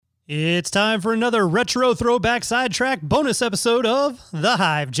It's time for another retro throwback sidetrack bonus episode of The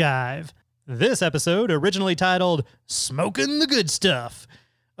Hive Jive. This episode, originally titled Smokin' the Good Stuff,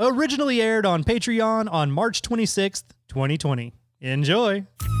 originally aired on Patreon on March 26th, 2020. Enjoy.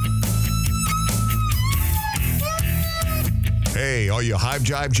 Hey, all you Hive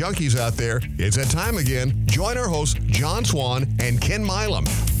Jive junkies out there, it's that time again. Join our hosts, John Swan and Ken Milam,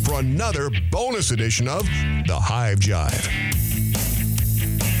 for another bonus edition of The Hive Jive.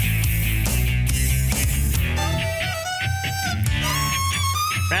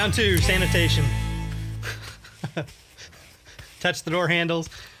 Round two, sanitation. Touch the door handles.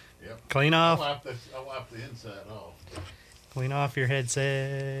 Yep. Clean off. I'll wipe the inside off. Clean off your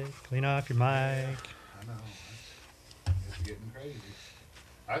headset. Clean off your mic. I know. It's getting crazy.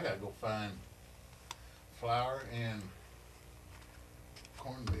 I gotta go find flour and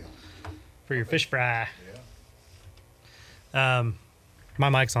cornmeal. For your fish fry. Yeah. My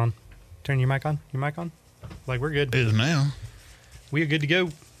mic's on. Turn your mic on. Your mic on? Like, we're good. It is now. We are good to go.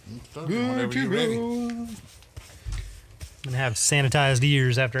 Whenever you're ready. I'm going to have sanitized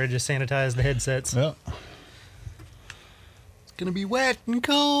ears after I just sanitized the headsets. Yep. It's going to be wet and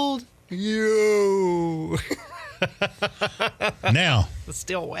cold. Yo. Now. It's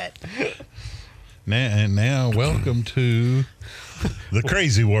still wet. Now, welcome to the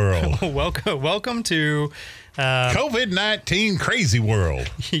crazy world. Welcome to COVID-19 crazy world.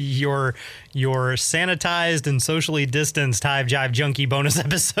 your sanitized and socially distanced Hive Jive Junkie bonus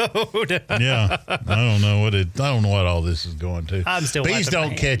episode. Yeah, I don't know what all this is going to. I'm still. Bees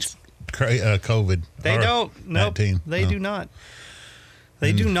don't catch COVID. They don't. Nope. 19. They No. do not.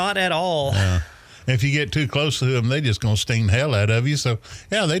 They do not at all. If you get too close to them, they just gonna sting the hell out of you. So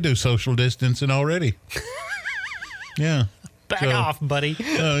yeah, they do social distancing already. Yeah. Back off, buddy.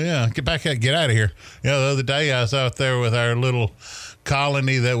 Oh yeah, get out of here. Yeah, the other day I was out there with our little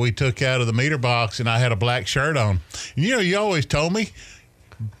colony that we took out of the meter box, and I had a black shirt on. And, you always told me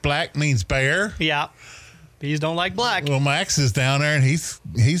black means bear. Yeah. Bees don't like black. Well, Max is down there, and he's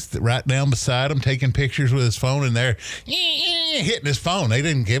right down beside him, taking pictures with his phone, and they're hitting his phone. They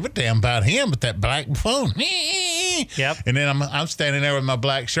didn't give a damn about him, but that black phone. Yep. And then I'm standing there with my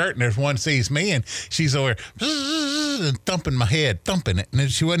black shirt, and there's one sees me, and she's over and thumping my head, thumping it.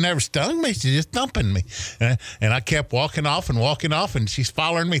 And she wasn't ever stung me. She's just thumping me. And I kept walking off, and she's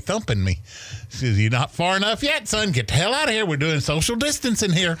following me, thumping me. She says, "You're not far enough yet, son. Get the hell out of here. We're doing social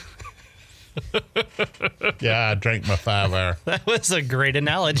distancing here." Yeah, I drank my 5 hour. That was a great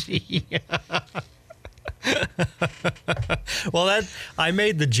analogy. Well, I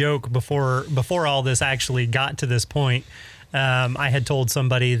made the joke before all this actually got to this point. I had told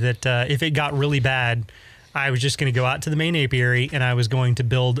somebody that if it got really bad, I was just going to go out to the main apiary and I was going to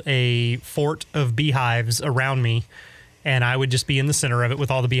build a fort of beehives around me, and I would just be in the center of it with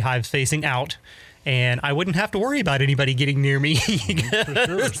all the beehives facing out. And I wouldn't have to worry about anybody getting near me. For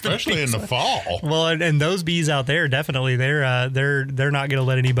sure, especially in the fall. Well, and those bees out there, definitely, they're not going to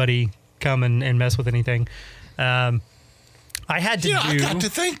let anybody come and mess with anything. I had to I got to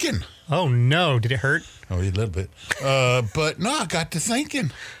thinking. Oh, no. Did it hurt? Oh, a little bit. But no, I got to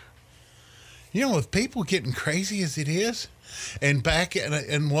thinking. With people getting crazy as it is, and back in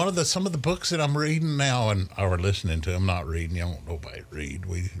some of the books that I'm reading now, or listening to, I'm not reading. You don't nobody read.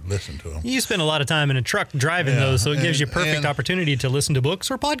 We listen to them. You spend a lot of time in a truck driving those, so it gives you perfect opportunity to listen to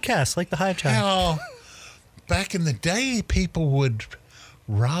books or podcasts like the Hive Jive. Now, back in the day, people would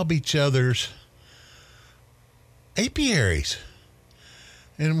rob each other's apiaries,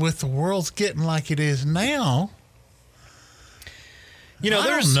 and with the world's getting like it is now. I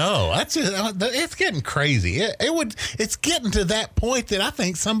don't know. It's getting crazy. It's getting to that point that I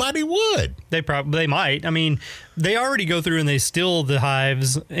think somebody would. They might. I mean, they already go through and they steal the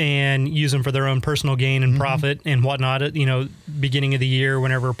hives and use them for their own personal gain and profit and whatnot. At beginning of the year,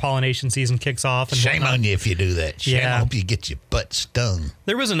 whenever pollination season kicks off. And Shame on you if you do that. Shame. I hope you get your butt stung.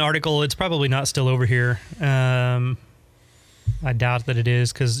 There was an article. It's probably not still over here. I doubt that it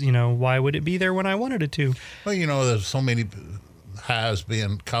is because why would it be there when I wanted it to? Well, there's so many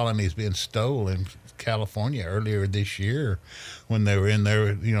colonies being stolen in California earlier this year when they were in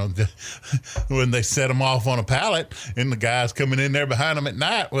there, when they set them off on a pallet and the guys coming in there behind them at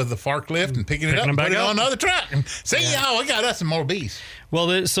night with the forklift and picking it up and putting it on another truck. And we got us some more bees.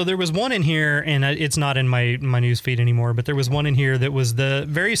 Well, so there was one in here, and it's not in my news feed anymore, but there was one in here that was the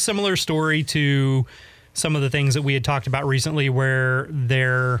very similar story to some of the things that we had talked about recently where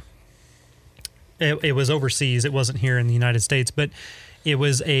it was overseas. It wasn't here in the United States, but it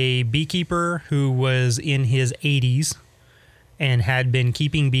was a beekeeper who was in his 80s and had been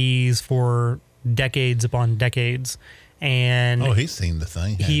keeping bees for decades upon decades. and Oh, he's seen the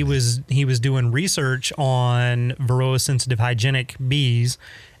thing. he was doing research on Varroa sensitive hygienic bees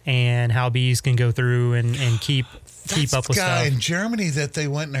and how bees can go through and keep up with guy stuff. in Germany that they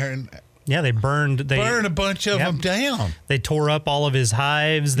went there and Yeah, they burned a bunch of them down. They tore up all of his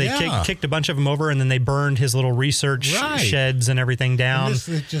hives. They kicked a bunch of them over, and then they burned his little research sheds and everything down. And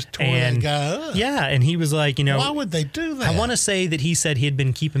they just tore that guy up. Yeah, and he was like, why would they do that? I want to say that he said he had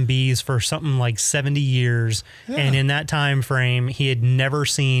been keeping bees for something like 70 years, and in that time frame, he had never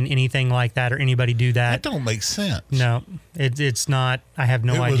seen anything like that or anybody do that. That don't make sense. No, it's not. I have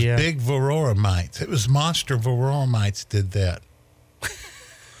no idea. It was big varroa mites. It was monster varroa mites did that.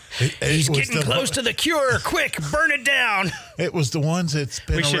 He's getting close to the cure. Quick, burn it down. It was the ones that's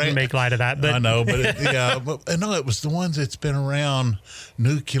been We shouldn't make light of that. But I know, but it was the ones that's been around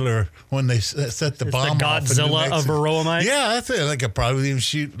nuclear when they set the bomb the off. Godzilla of varroa mites? Yeah, that's it. They could probably even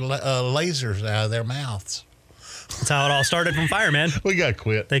shoot lasers out of their mouths. That's how it all started from fire, man. We got to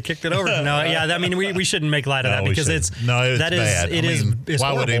quit. They kicked it over. No, yeah, I mean, we shouldn't make light of that because it's bad. It's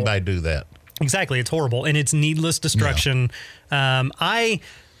why horrible. would anybody do that? Exactly, it's horrible and it's needless destruction.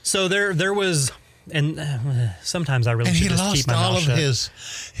 So there was, and sometimes I really should just keep my mouth shut.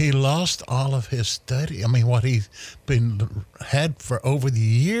 He lost all of his study. I mean, what he's had for over the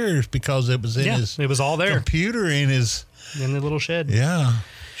years because it was in his it was all there computer in the little shed. Yeah,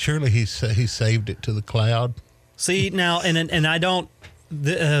 surely he saved it to the cloud. See now, and I don't.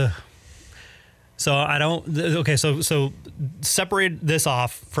 So I don't. Okay, so separate this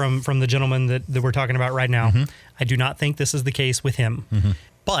off from the gentleman that we're talking about right now. Mm-hmm. I do not think this is the case with him. Mm-hmm.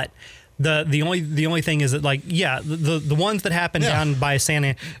 But the only thing is that the ones that happened down by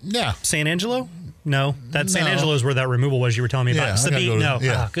San Angelo. No, San Angelo is where that removal was. You were telling me about Sabine.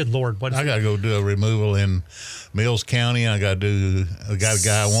 Good Lord, what is I got to go do a removal in Mills County. I got a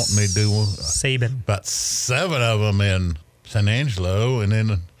guy wanting me to do Sabin. About 7 of them in San Angelo, and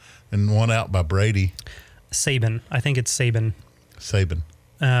then one out by Brady. Sabin, I think it's Sabin. Sabin.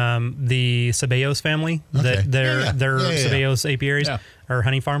 The Ceballos family, Okay. their Ceballos apiaries or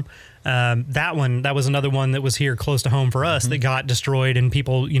honey farm. That was another one that was here close to home for us that got destroyed, and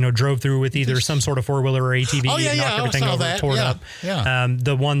people drove through with either some sort of 4-wheeler or ATV and knocked everything over, and tore it up. Yeah.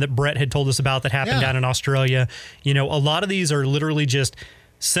 The one that Brett had told us about that happened down in Australia. A lot of these are literally just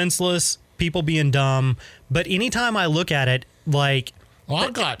senseless people being dumb. But anytime I look at it, like. Well, I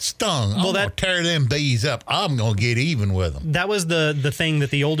got stung. I'm going to tear them bees up. I'm going to get even with them. That was the thing that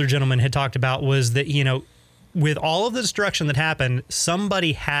the older gentleman had talked about was that, with all of the destruction that happened,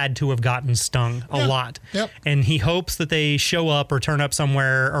 somebody had to have gotten stung a lot. Yep. And he hopes that they show up or turn up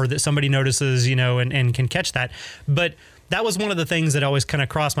somewhere or that somebody notices, and can catch that. But that was one of the things that always kind of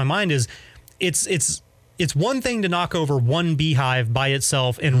crossed my mind is it's one thing to knock over one beehive by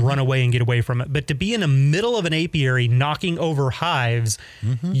itself and run away and get away from it. But to be in the middle of an apiary knocking over hives,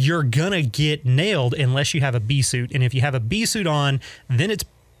 you're going to get nailed unless you have a bee suit. And if you have a bee suit on, then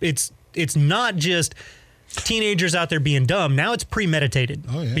it's not just teenagers out there being dumb. Now it's premeditated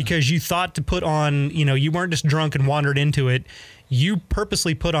because you thought to put on, you weren't just drunk and wandered into it. You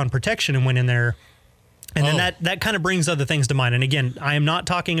purposely put on protection and went in there. And then that kind of brings other things to mind. And again, I am not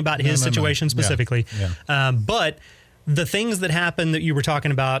talking about his situation specifically. Yeah. But the things that happened that you were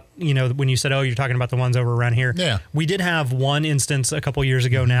talking about, when you said, you're talking about the ones over around here. Yeah. We did have one instance a couple years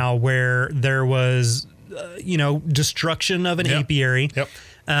ago now where there was, destruction of an apiary. Yep.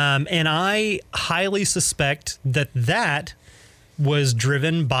 And I highly suspect that was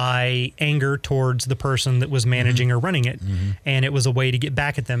driven by anger towards the person that was managing or running it. And it was a way to get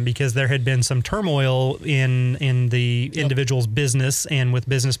back at them because there had been some turmoil in the individual's business and with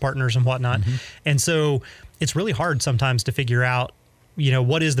business partners and whatnot. And so it's really hard sometimes to figure out,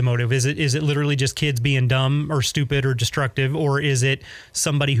 what is the motive? Is it literally just kids being dumb or stupid or destructive, or is it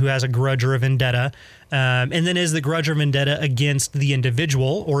somebody who has a grudge or a vendetta? And then is the grudge or vendetta against the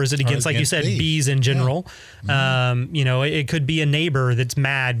individual, or is it against like you said, bees in general? It could be a neighbor that's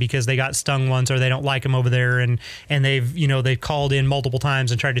mad because they got stung once or they don't like them over there, and they've called in multiple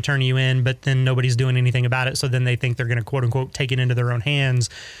times and tried to turn you in, but then nobody's doing anything about it. So then they think they're going to quote unquote take it into their own hands.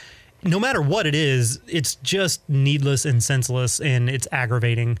 No matter what it is, it's just needless and senseless, and it's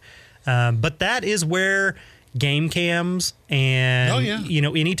aggravating. But that is where game cams and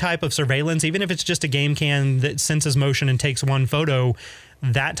any type of surveillance, even if it's just a game cam that senses motion and takes one photo,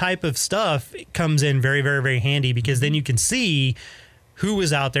 that type of stuff comes in very, very, very handy because then you can see who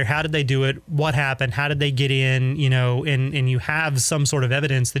was out there, how did they do it, what happened, how did they get in, and you have some sort of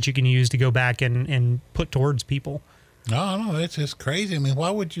evidence that you can use to go back and put towards people. No, it's just crazy. I mean, why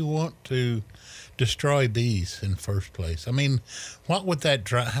would you want to destroy bees in the first place? I mean, what would that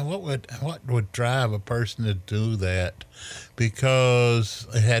drive? What would drive a person to do that? Because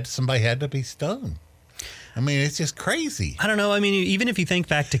somebody had to be stung. I mean, it's just crazy. I don't know. I mean, even if you think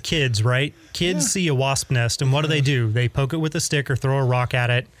back to kids, right? Kids see a wasp nest, and what do? They poke it with a stick or throw a rock at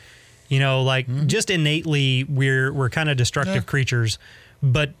it. You know, like just innately, we're kind of destructive creatures.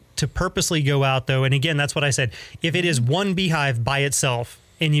 But to purposely go out, though, and again, that's what I said. If it is one beehive by itself,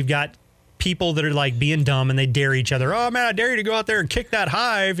 and you've got people that are like being dumb and they dare each other, oh man, I dare you to go out there and kick that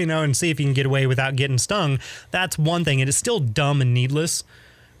hive, you know, and see if you can get away without getting stung. That's one thing. It is still dumb and needless.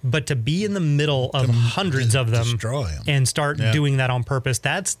 But to be in the middle of hundreds of them and start doing that on purpose,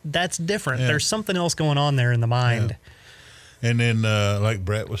 that's different. There's something else going on there in the mind. And then, like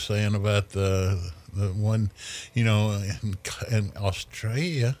Brett was saying about the one, you know, in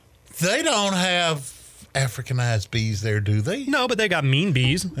Australia, they don't have Africanized bees there, do they? No, but they got mean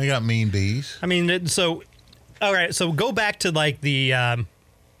bees. They got mean bees. I mean, all right, so go back to like the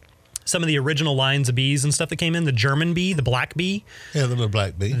some of the original lines of bees and stuff that came in. The German bee, the black bee. Yeah, the little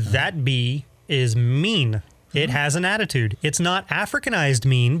black bee. That bee is mean. It has an attitude. It's not Africanized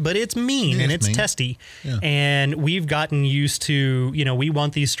mean, but it's mean and it's mean. Testy. Yeah. And we've gotten used to, you know, we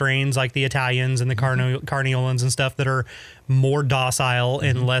want these strains like the Italians and the Carniolans and stuff that are more docile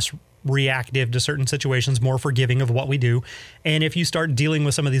and less reactive to certain situations, more forgiving of what we do. And if you start dealing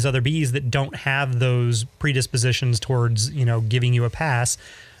with some of these other bees that don't have those predispositions towards, you know, giving you a pass,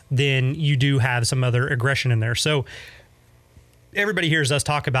 then you do have some other aggression in there. So everybody hears us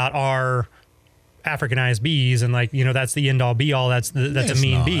talk about our Africanized bees and like, you know, that's the end all be all. That's a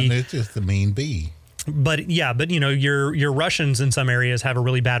mean bee. It's just the mean bee. But yeah, but you know, your Russians in some areas have a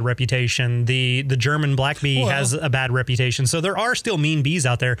really bad reputation. The German black bee has a bad reputation. So there are still mean bees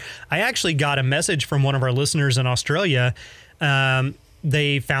out there. I actually got a message from one of our listeners in Australia.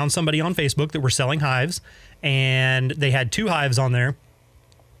 They found somebody on Facebook that were selling hives, and they had 2 hives on there.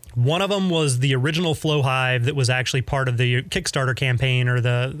 One of them was the original Flow hive that was actually part of the Kickstarter campaign, or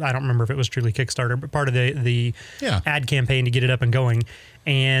I don't remember if it was truly Kickstarter, but part of the ad campaign to get it up and going.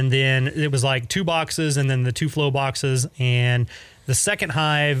 And then it was like 2 boxes and then the 2 Flow boxes. And the second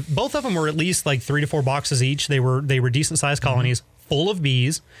hive, both of them were at least like 3 to 4 boxes each. They were decent sized colonies full of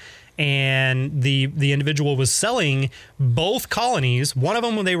bees. And the individual was selling both colonies. One of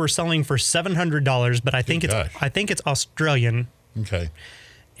them they were selling for $700, but I think it's Australian. Okay.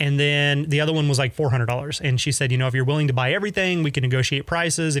 And then the other one was like $400. And she said, you know, if you're willing to buy everything, we can negotiate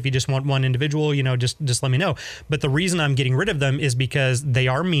prices. If you just want one individual, you know, just let me know. But the reason I'm getting rid of them is because they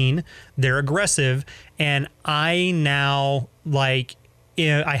are mean, they're aggressive, and I now I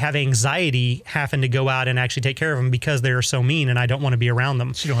have anxiety having to go out and actually take care of them because they are so mean and I don't want to be around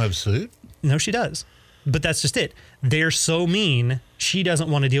them. She don't have a suit? No, she does. But that's just it. They're so mean, she doesn't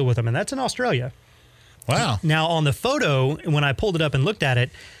want to deal with them. And that's in Australia. Wow. Now, on the photo, when I pulled it up and looked at it,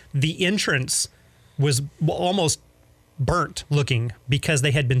 the entrance was almost burnt looking because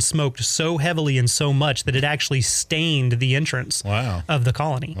they had been smoked so heavily and so much that it actually stained the entrance of the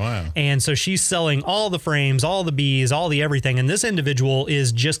colony. Wow. And so she's selling all the frames, all the bees, all the everything. And this individual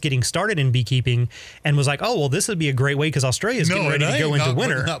is just getting started in beekeeping and was like, oh, well, this would be a great way because Australia is getting ready to go into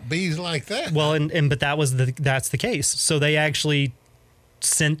winter. Not bees like that. Well, but that's the case. So they actually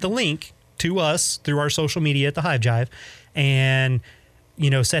sent the link to us through our social media at the Hive Jive and,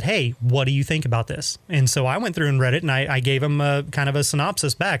 you know, said, hey, what do you think about this? And so I went through and read it and I gave them a kind of a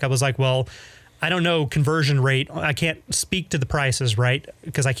synopsis back. I was like, well, I don't know conversion rate. I can't speak to the prices, right?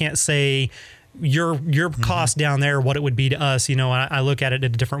 Because I can't say your cost down there, what it would be to us. You know, I look at it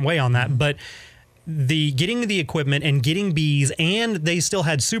in a different way on that. But getting the equipment and getting bees, and they still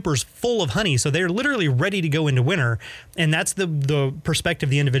had supers full of honey. So they're literally ready to go into winter. And that's the perspective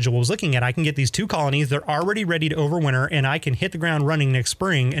the individual was looking at. I can get these 2 colonies. They're already ready to overwinter and I can hit the ground running next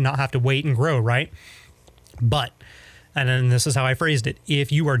spring and not have to wait and grow. Right. But, and then this is how I phrased it.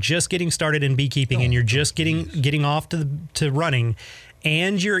 If you are just getting started in beekeeping and you're just getting off to running,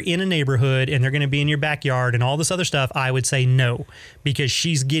 and you're in a neighborhood and they're going to be in your backyard and all this other stuff, I would say no, because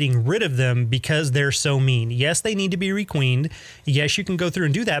she's getting rid of them because they're so mean. Yes, they need to be requeened. Yes, you can go through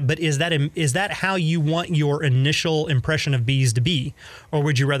and do that. But is that how you want your initial impression of bees to be? Or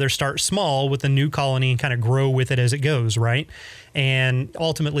would you rather start small with a new colony and kind of grow with it as it goes, right? And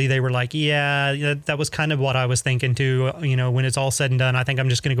ultimately they were like, yeah, that was kind of what I was thinking too. You know, when it's all said and done, I think I'm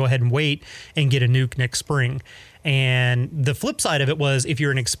just going to go ahead and wait and get a nuke next spring. And the flip side of it was, if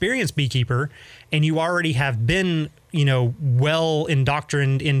you're an experienced beekeeper and you already have been well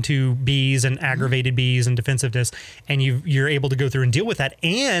indoctrined into bees and aggravated bees and defensiveness, and you're able to go through and deal with that,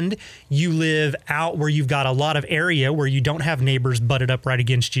 and you live out where you've got a lot of area where you don't have neighbors butted up right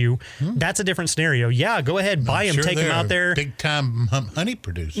against you, that's a different scenario. Yeah, go ahead, buy them, take them out there. Big time honey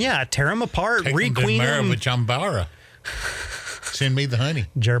producers. Yeah, tear them apart, Take requeen them. Jambara. Send me the honey.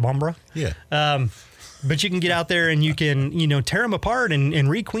 Jerbombra. Yeah. But you can get out there and you can, tear them apart and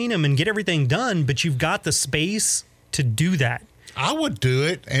requeen them and get everything done, but you've got the space to do that. I would do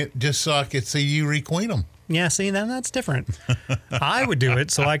it just so I could see you requeen them. Yeah, see, that's different. I would do it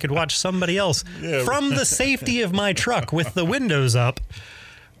so I could watch somebody else from the safety of my truck with the windows up.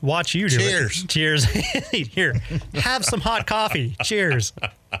 Watch you do it. Cheers. Here, have some hot coffee. Cheers.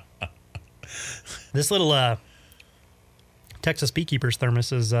 This little Texas Beekeepers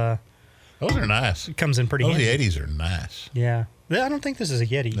thermos is... Those are nice. It comes in pretty handy. Those Yetis are nice. Yeah. I don't think this is a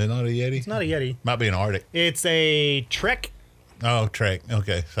Yeti. They're not a Yeti? It's not a Yeti. Might be an Arctic. It's a Trek. Oh, Trek.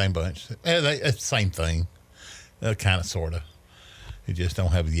 Okay, same bunch. It's same thing. Kind of, sort of. You just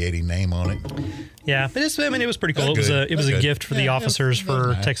don't have the Yeti name on it. Yeah, but it was pretty cool. That's It was a good. gift for the officers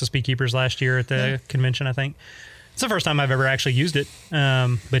for nice. Texas Beekeepers last year at the convention, I think. It's the first time I've ever actually used it.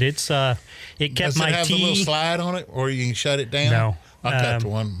 But it kept Does my it have tea. the little slide on it, or you can shut it down? No. I got the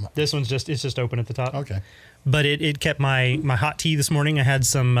one. This one's just open at the top. Okay. But it kept my hot tea this morning. I had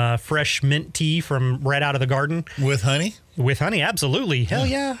some fresh mint tea from right out of the garden. With honey? With honey, absolutely. Hell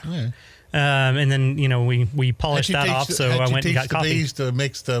yeah. And then, we polished that off, so I went and got coffee. Bees to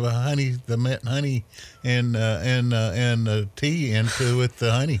mix the honey, the mint honey, and the tea into with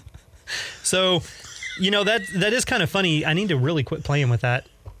the honey. So, that is kind of funny. I need to really quit playing with that.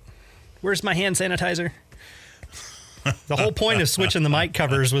 Where's my hand sanitizer? The whole point of switching the mic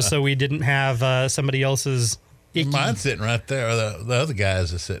covers was so we didn't have somebody else's icky. Mine's sitting right there. Or the other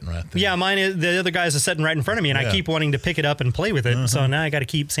guys are sitting right there. Yeah, mine is. The other guys are sitting right in front of me, and I keep wanting to pick it up and play with it. So now I got to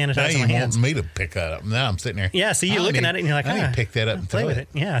keep Now sanitizing you my hands. want me to pick that up. Now I'm sitting there. Yeah, see, you're looking at it, and you're like, I need to pick that up and play throw with it.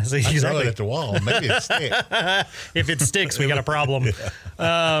 it. Yeah, see, I throw exactly. it at the wall. Maybe it sticks. If it sticks, we got a problem.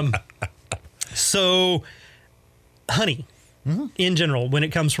 So, honey. In general, when it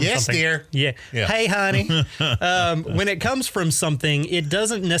comes from Yes, something. dear. Yeah. Yeah. Hey, honey. When it comes from something, it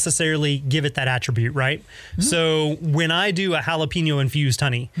doesn't necessarily give it that attribute, right? So when I do a jalapeno infused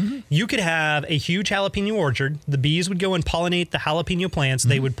honey, you could have a huge jalapeno orchard. The bees would go and pollinate the jalapeno plants.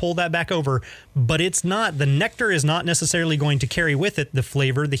 They would pull that back over, but the nectar is not necessarily going to carry with it the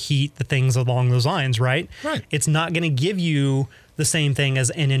flavor, the heat, the things along those lines, right? Right. It's not going to give you the same thing as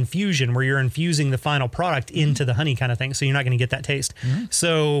an infusion where you're infusing the final product into the honey kind of thing. So you're not going to get that taste.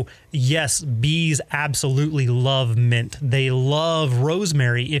 So yes, bees absolutely love mint. They love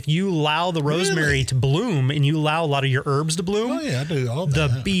rosemary. If you allow the rosemary to bloom and you allow a lot of your herbs to bloom, Oh, yeah, I do all that.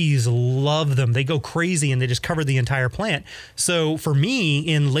 the bees love them. They go crazy and they just cover the entire plant. So for me,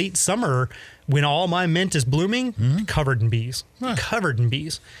 in late summer, when all my mint is blooming, covered in bees. Huh. Covered in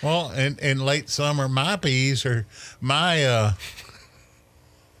bees. Well, in late summer, my bees are my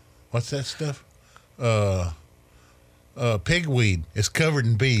what's that stuff? Pigweed is covered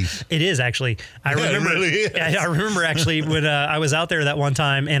in bees. It is actually. I Yeah, it remember. really is. I remember actually when I was out there that one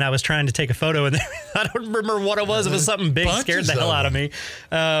time and I was trying to take a photo and I don't remember what it was. It was something big, scared the hell out of me.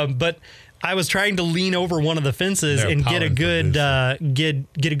 But I was trying to lean over one of the fences They're and get a pollen good producer.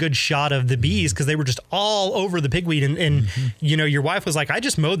 get a good shot of the bees because they were just all over the pigweed and your wife was like, I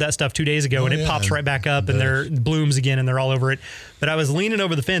just mowed that stuff 2 days ago and it yeah, pops right back up it and there blooms again and they're all over it. But I was leaning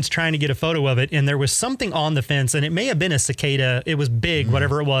over the fence trying to get a photo of it and there was something on the fence and it may have been a cicada. It was big,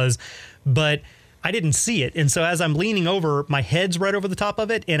 whatever it was, but I didn't see it. And so as I'm leaning over, my head's right over the top of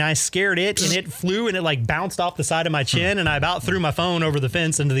it and I scared it and it flew and it like bounced off the side of my chin and I about threw my phone over the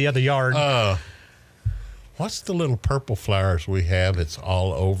fence into the other yard. What's the little purple flowers we have? It's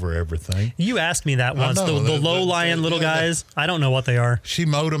all over everything. You asked me that once. know. The low-lying little guys. I don't know what they are. She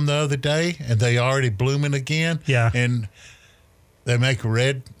mowed them the other day, and they already blooming again. Yeah. And they make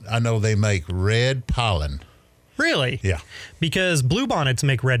red. I know they make red pollen. Really? Yeah. Because bluebonnets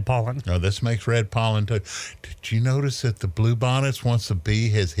make red pollen. No, this makes red pollen too. Did you notice that the bluebonnets, once a bee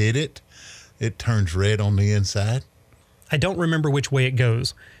has hit it, it turns red on the inside? I don't remember which way it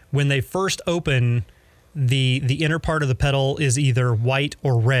goes. When they first open, the inner part of the petal is either white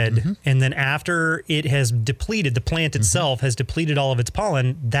or red. And then after it has depleted, the plant itself has depleted all of its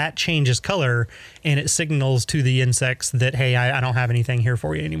pollen, that changes color and it signals to the insects that, hey, I don't have anything here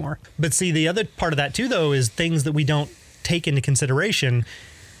for you anymore. But see, the other part of that too, though, is things that we don't take into consideration.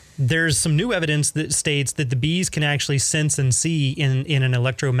 There's some new evidence that states that the bees can actually sense and see in an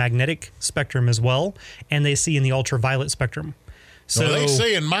electromagnetic spectrum as well. And they see in the ultraviolet spectrum. So they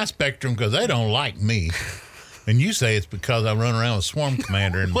see in my spectrum because they don't like me. And you say it's because I run around with Swarm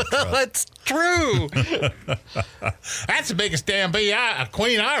Commander in my truck. That's true. That's the biggest damn bee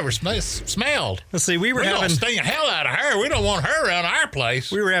queen I ever smelled. Let's see, we Don't sting the hell out of her. We don't want her around our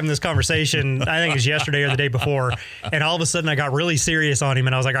place. We were having this conversation, I think it was yesterday or the day before, and all of a sudden I got really serious on him,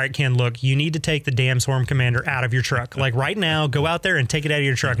 and I was like, all right, Ken, look, you need to take the damn Swarm Commander out of your truck. Like right now, go out there and take it out of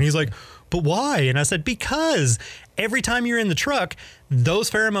your truck. And he's like, but why? And I said, because every time you're in the truck,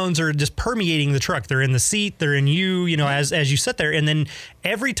 those pheromones are just permeating the truck. They're in the seat, they're in you, as you sit there. And then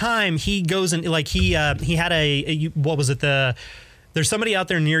every time he goes in, like he had what was it? There's somebody out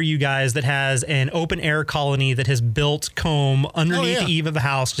there near you guys that has an open air colony that has built comb underneath the eave of a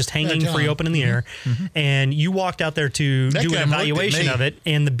house, just hanging free open in the air. And you walked out there to do an evaluation of it,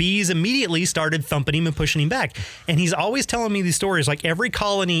 and the bees immediately started thumping him and pushing him back. And he's always telling me these stories, like every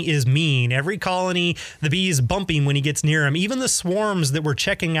colony is mean. Every colony, the bees bump him when he gets near him. Even the swarms that were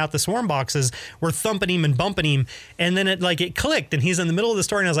checking out the swarm boxes were thumping him and bumping him. And then it clicked, and he's in the middle of the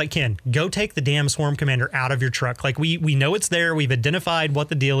story, and I was like, Ken, go take the damn Swarm Commander out of your truck. Like we know it's there. We've identified what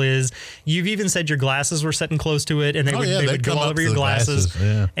the deal is. You've even said your glasses were sitting close to it, and they would go all over your glasses.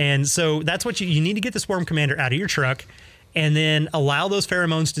 Yeah. And so that's what you need to get the Swarm Commander out of your truck, and then allow those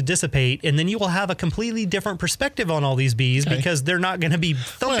pheromones to dissipate, and then you will have a completely different perspective on all these bees because they're not going to be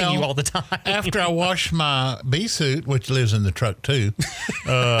thumping you all the time. After I wash my bee suit, which lives in the truck too,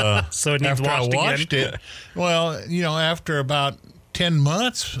 so it needs after washed I washed again. it, well, after about 10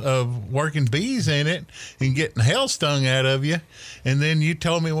 months of working bees in it and getting hell stung out of you, and then you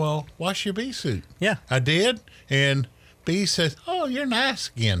told me, well, wash your bee suit. Yeah. I did, and bee says, oh, you're nice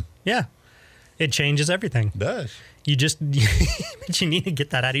again. Yeah. It changes everything. It does. You just, but you need to get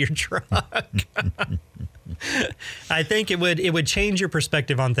that out of your truck. I think it would change your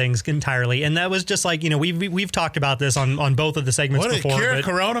perspective on things entirely. And that was just like, we've talked about this on both of the segments before. What, it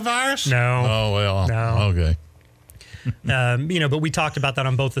cure coronavirus? No. Oh, well. No. Okay. But we talked about that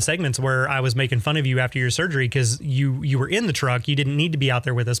on both the segments where I was making fun of you after your surgery because you were in the truck. You didn't need to be out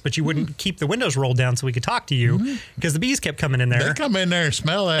there with us, but you wouldn't keep the windows rolled down so we could talk to you because the bees kept coming in there. They come in there and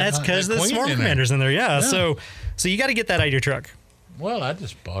smell that. That's because the Swarm Commander's in there. Yeah. So you got to get that out of your truck. Well, I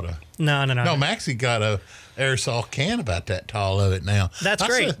just bought a... No. No, Maxie got a aerosol can about that tall of it now. That's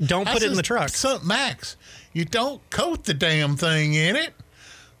great. Don't put it in the truck. Max, you don't coat the damn thing in it.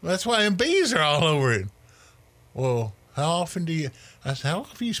 That's why them bees are all over it. Well, how often do you... I said, how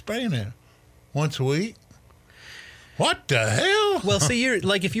often are you spraying it? Once a week? What the hell? Well, see, you're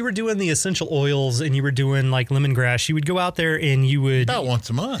like if you were doing the essential oils and you were doing like lemongrass, you would go out there and you would... About once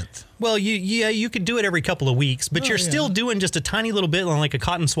a month. Well, you could do it every couple of weeks, but you're still doing just a tiny little bit on like a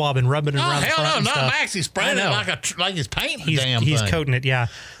cotton swab and rubbing it around the front and stuff. No, Maxie's spraying it like he's painting the damn thing. He's coating it, yeah.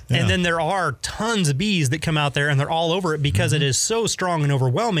 And then there are tons of bees that come out there and they're all over it because it is so strong and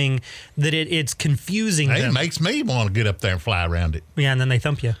overwhelming that it's confusing them. It makes me want to get up there and fly around it. Yeah, and then they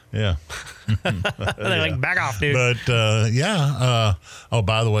thump you. Yeah. They're like, back off, dude. But, oh,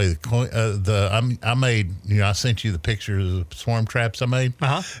 by the way, I made, I sent you the pictures of the swarm traps I made.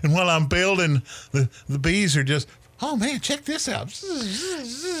 Uh-huh. And while I'm building, the bees are just, oh, man, check this out.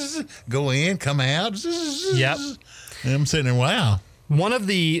 Go in, come out. Yep. And I'm sitting there, wow. One of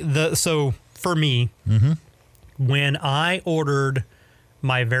so for me, when I ordered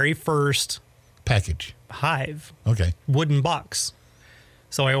my very first package hive, wooden box.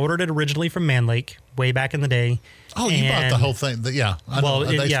 So I ordered it originally from Man Lake way back in the day. Oh, you bought the whole thing. Yeah.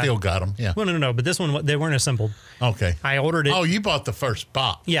 They still got them. Yeah. Well, no. But this one, they weren't assembled. Okay. I ordered it. Oh, you bought the first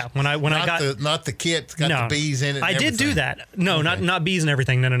box. Yeah. When I got not the kit, got the bees in it. I did do that. No, not bees and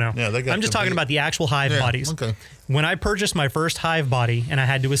everything. No. Yeah, they got I'm just talking about the actual hive bodies. Okay. When I purchased my first hive body and I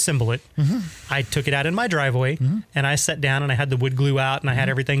had to assemble it, I took it out in my driveway and I sat down and I had the wood glue out and I had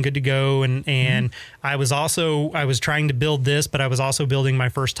everything good to go. And I was trying to build this, but I was also building my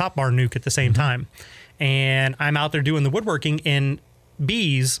first top bar nuke at the same time. And I'm out there doing the woodworking and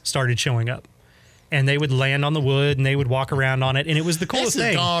bees started showing up. And they would land on the wood and they would walk around on it. And it was the coolest thing.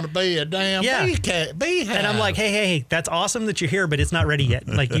 This is going to be a damn bee hive. And I'm like, hey, that's awesome that you're here, but it's not ready yet.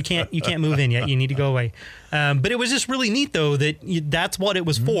 Like you can't move in yet. You need to go away. But it was just really neat though that's what it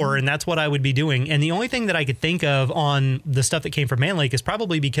was for, and that's what I would be doing. And the only thing that I could think of on the stuff that came from Man Lake is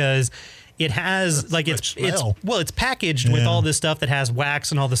probably because it has it's packaged with all this stuff that has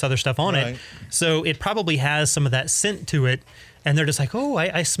wax and all this other stuff on it. So it probably has some of that scent to it. And they're just like, oh,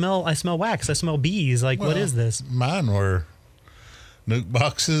 I smell wax. I smell bees. Like, what is this? Mine were nuke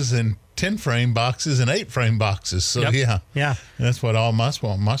boxes and 10-frame boxes and 8-frame boxes. So, yeah. That's what all my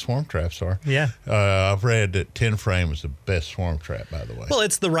swarm traps are. Yeah. I've read that 10-frame is the best swarm trap, by the way. Well,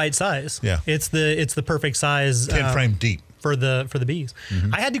 it's the right size. Yeah. It's the perfect size. 10-frame deep. For the bees.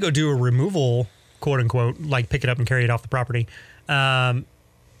 I had to go do a removal quote unquote, like pick it up and carry it off the property. And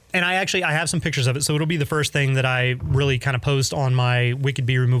I have some pictures of it. So it'll be the first thing that I really kind of post on my Wicked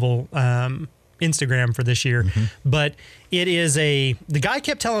Bee Removal Instagram for this year. But it is the guy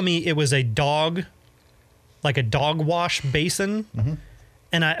kept telling me it was a dog wash basin.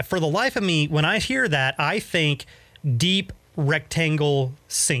 And for the life of me, when I hear that, I think deep rectangle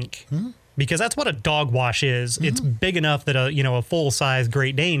sink. Because that's what a dog wash is. It's big enough that a full-size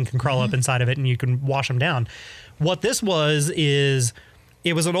Great Dane can crawl up inside of it and you can wash them down. What this was is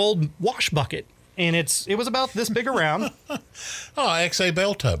it was an old wash bucket, and it was about this big around. XA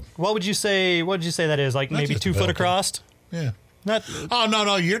bell tub. What would you say that is? Like maybe 2 foot across? Yeah. Not. Oh,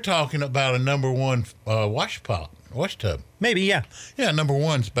 no, you're talking about a number one wash tub. Maybe, yeah. Yeah, number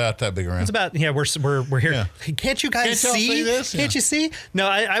one's about that big around. It's about, we're here. Yeah. Can't you guys Can't y'all see this? Can't you see? No,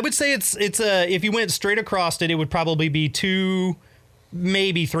 I would say it's if you went straight across it would probably be 2,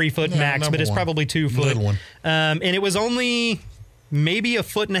 maybe 3 foot max, but it's probably 2 foot. Little one. And it was only maybe 1.5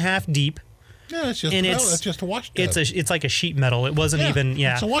 foot deep. Yeah, it's just a wash tub. It's like a sheet metal. It wasn't even,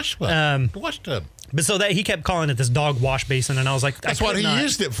 It's a wash tub. Wash tub. But so that he kept calling it this dog wash basin, and I was like, that's what he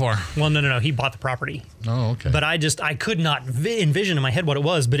used it for. Well, no, he bought the property. Oh, okay. But I could not envision in my head what it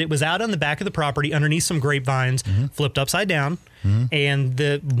was. But it was out on the back of the property, underneath some grapevines, flipped upside down, and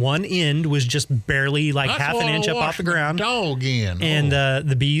the one end was just barely like half an inch up off the ground. Dog in. And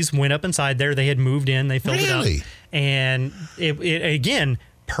the bees went up inside there. They had moved in. They filled it up, and it again.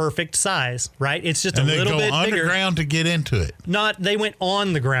 Perfect size, right? It's just a little bit bigger. And they go underground to get into it. They went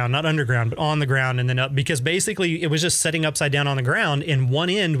on the ground, not underground, but on the ground and then up, because basically it was just setting upside down on the ground, and one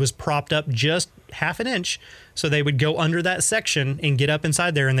end was propped up just half an inch. So they would go under that section and get up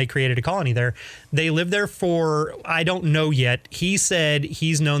inside there, and they created a colony there. They lived there for, I don't know yet. He said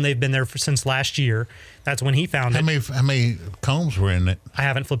he's known they've been there since last year. That's when he found it. How many combs were in it? I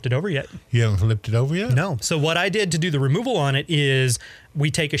haven't flipped it over yet. You haven't flipped it over yet? No. So what I did to do the removal on it is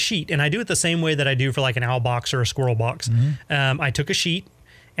we take a sheet, and I do it the same way that I do for like an owl box or a squirrel box. I took a sheet,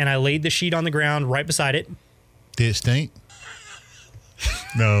 and I laid the sheet on the ground right beside it. Did it stink?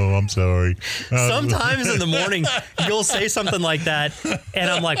 No, I'm sorry. Sometimes in the morning, you'll say something like that, and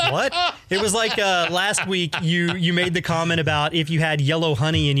I'm like, what? It was like last week you made the comment about if you had yellow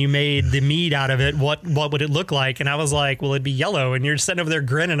honey and you made the mead out of it, what would it look like? And I was like, well, it'd be yellow. And you're sitting over there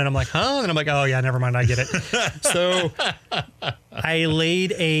grinning, and I'm like, huh? And I'm like, oh, yeah, never mind, I get it. So I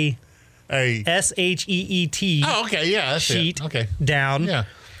laid a SHEET sheet down. Yeah.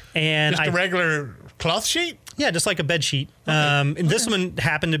 And just a regular cloth sheet? Yeah, just like a bed sheet. And this one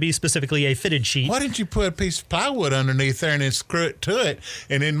happened to be specifically a fitted sheet. Why didn't you put a piece of plywood underneath there and then screw it to it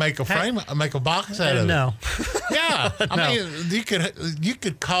and then make a frame, make a box out of it? No. Yeah, I mean, you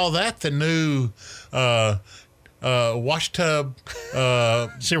could call that the new wash tub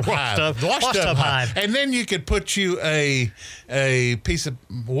wash tub hive. And then you could put you a piece of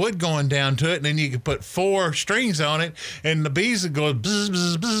wood going down to it, and then you could put 4 strings on it, and the bees would go bzz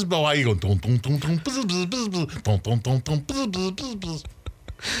bzz bzz bzz while you go dum dum dum dum bzz bzz bzz bzz dum dum dum dum bzz bzz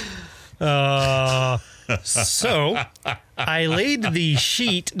bzz. So I laid the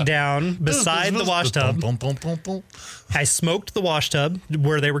sheet down beside the wash tub. I smoked the wash tub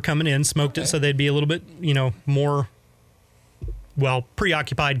where they were coming in, smoked it so they'd be a little bit, more,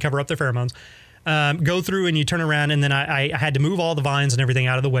 preoccupied, cover up their pheromones. Go through and you turn around, and then I had to move all the vines and everything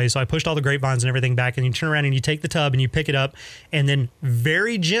out of the way. So I pushed all the grapevines and everything back, and you turn around and you take the tub and you pick it up, and then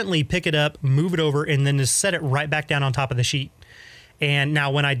very gently pick it up, move it over, and then just set it right back down on top of the sheet. And now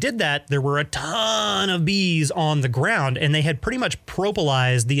when I did that, there were a ton of bees on the ground, and they had pretty much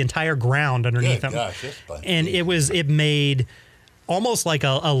propolized the entire ground underneath them. Gosh, and it made almost like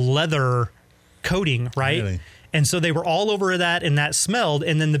a leather coating, right? Really? And so they were all over that, and that smelled,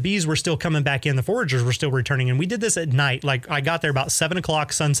 and then the bees were still coming back in. The foragers were still returning, and we did this at night. Like, I got there about 7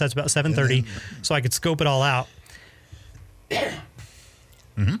 o'clock, sunset's about 7:30, so I could scope it all out.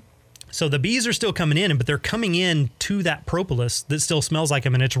 So the bees are still coming in, but they're coming in to that propolis that still smells like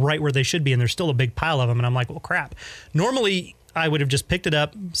them, and it's right where they should be, and there's still a big pile of them. And I'm like, well, crap. Normally, I would have just picked it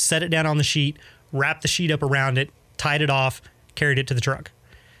up, set it down on the sheet, wrapped the sheet up around it, tied it off, carried it to the truck.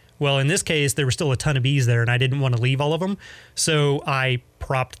 Well, in this case, there were still a ton of bees there, and I didn't want to leave all of them. So I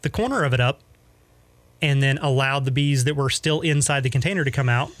propped the corner of it up and then allowed the bees that were still inside the container to come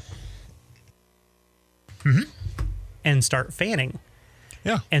out and start fanning.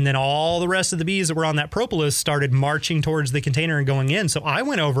 Yeah. And then all the rest of the bees that were on that propolis started marching towards the container and going in. So I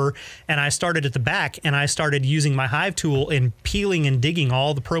went over and I started at the back, and I started using my hive tool and peeling and digging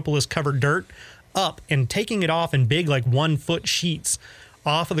all the propolis covered dirt up and taking it off in big, like 1 foot sheets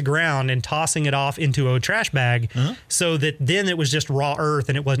off of the ground and tossing it off into a trash bag so that then it was just raw earth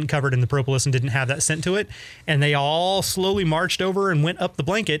and it wasn't covered in the propolis and didn't have that scent to it. And they all slowly marched over and went up the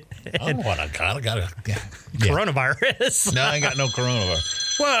blanket. Oh, what I got Coronavirus. No, I ain't got no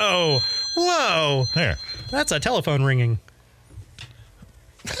coronavirus. Whoa. There. That's a telephone ringing.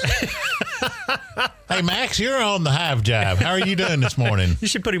 Hey, Max, you're on the Hive Jive. How are you doing this morning? You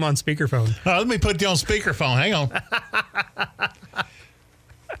should put him on speakerphone. Let me put you on speakerphone. Hang on.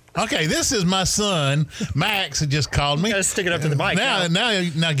 Okay, this is my son, Max, had just called me. You gotta stick it up to the mic.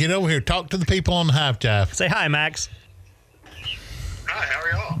 Now get over here. Talk to the people on the Hive Jive. Say hi, Max. Hi, how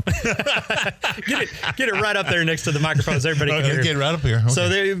are y'all? Get it right up there next to the microphone so everybody can hear. Get right up here. Okay. So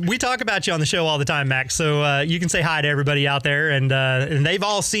we talk about you on the show all the time, Max. So you can say hi to everybody out there, and they've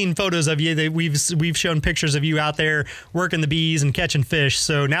all seen photos of you. We've shown pictures of you out there working the bees and catching fish.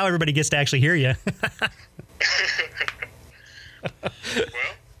 So now everybody gets to actually hear you. Well,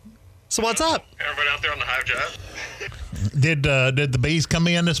 so what's up? everybody out there on the Hive Jive? Did the bees come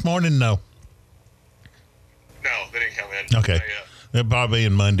in this morning? No. No, they didn't come in. Okay. They're probably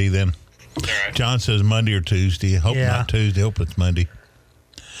in Monday then. All right. John says Monday or Tuesday. Hope Yeah. not Tuesday. Hope it's Monday.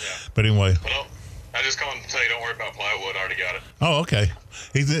 Yeah. But anyway. Well, I just called to tell you don't worry about plywood. I already got it. Oh, okay.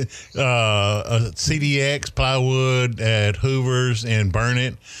 He's a CDX plywood at Hoover's in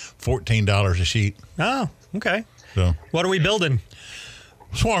Burnett, $14 a sheet. Oh, okay. So What are we building?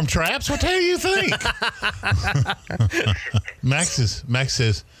 swarm traps. What the hell do you think? Max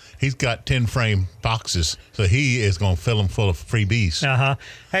says he's got 10 frame boxes, so he is going to fill them full of freebies.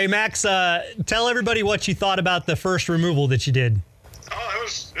 Hey, Max, tell everybody what you thought about the first removal that you did. Oh, it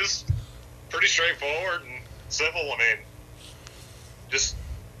was pretty straightforward and simple. I mean, just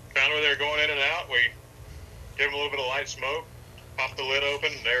found where they were going in and out. We gave them a little bit of light smoke, popped the lid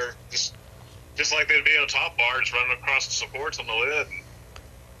open, and they're just like they'd be in a top bar, just running across the supports on the lid. And,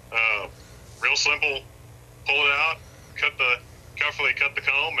 real simple. Pull it out, carefully cut the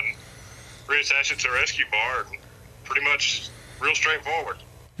comb, and reattach it to a rescue bar. And pretty much real straightforward.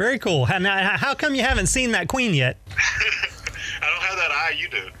 Very cool. Now, how come you haven't seen that queen yet? I don't have that eye you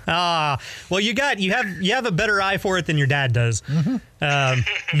do. Well, you have a better eye for it than your dad does.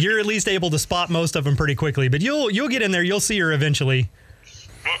 You're at least able to spot most of them pretty quickly, but you'll get in there. You'll see her eventually.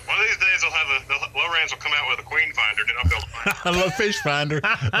 One of these days, the Lowrans will come out with a queen finder, and I'll be able to find it. I love fish finder.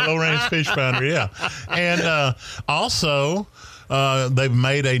 Low range fish finder, yeah. And also, they've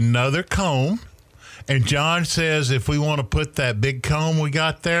made another comb. And John says if we want to put that big comb we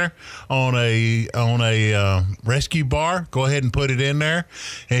got there on a rescue bar, go ahead and put it in there.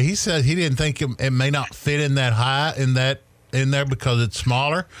 And he said he didn't think it may not fit in that high in there because it's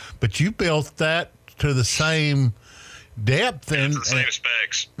smaller. But you built that to the same depth and It's the same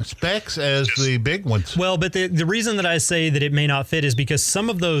specs. as the big ones. Well, but the reason that I say that it may not fit is because some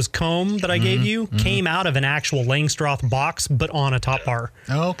of those comb that I gave you came out of an actual Langstroth box, but on a top bar.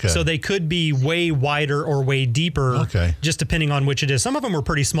 Okay. So they could be way wider or way deeper, Okay. just depending on which it is. Some of them were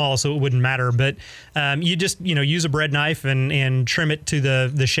pretty small, so it wouldn't matter. But you just use a bread knife and trim it to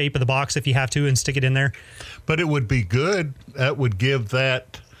the shape of the box if you have to, and stick it in there. But it would be good. That would give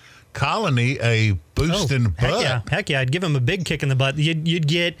that colony a boost in the butt. Heck yeah! I'd give them a big kick in the butt. You'd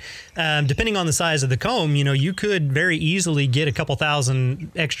get, depending on the size of the comb, you could very easily get a couple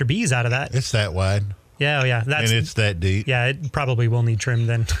thousand extra bees out of that. It's that wide. Yeah, And it's that deep. Yeah, it probably will need trim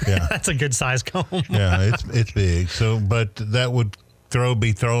then. Yeah. That's a good size comb. Yeah, it's big. So, but that would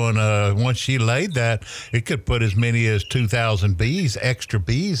be throwing once she laid that, it could put as many as 2,000 extra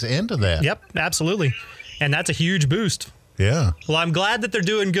bees into that. Yep, absolutely, and that's a huge boost. Yeah. Well, I'm glad that they're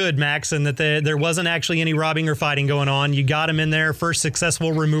doing good, Max, and that there wasn't actually any robbing or fighting going on. You got them in there, first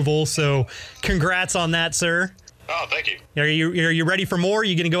successful removal, so congrats on that, sir. Oh, thank you. Are you ready for more? Are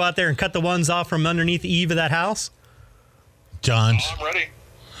you going to go out there and cut the ones off from underneath the eave of that house? John's. Oh, I'm ready.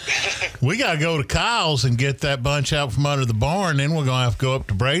 We got to go to Kyle's and get that bunch out from under the barn. Then we're going to have to go up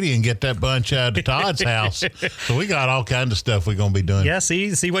to Brady and get that bunch out to Todd's house. So we got all kinds of stuff we're going to be doing. Yeah,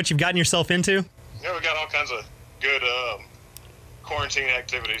 see what you've gotten yourself into? Yeah, we got all kinds of good quarantine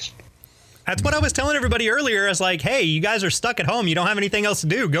activities. That's what I was telling everybody earlier. I was like, hey, you guys are stuck at home. You don't have anything else to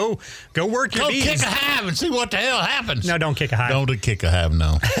do. Go work your Go bees. kick a hive and see what the hell happens. No, don't kick a hive. Don't kick a hive,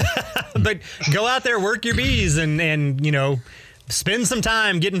 no. But go out there, work your bees, and spend some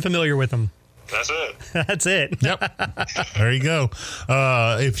time getting familiar with them. That's it. That's it. Yep. There you go.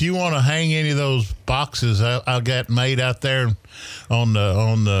 If you want to hang any of those boxes I got made out there on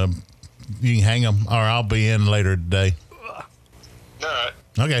the, you can hang them, or I'll be in later today. All right.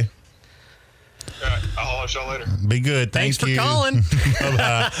 Okay. All right. I'll holler at y'all later. Be good. Thanks Thank you. for calling.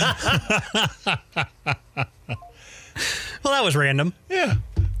 Bye-bye. Well, that was random. Yeah.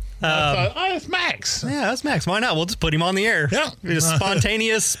 I thought, it's Max. Yeah, that's Max. Why not? We'll just put him on the air. Yeah. Just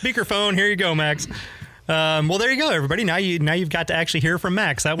spontaneous speakerphone. Here you go, Max. Well, there you go, everybody. Now you've got to actually hear from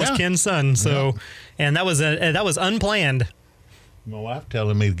Max. That was Ken's son. So, and that was unplanned. My wife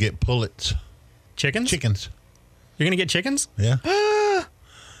telling me to get pullets. Chickens? Chickens. You're gonna get chickens? Yeah.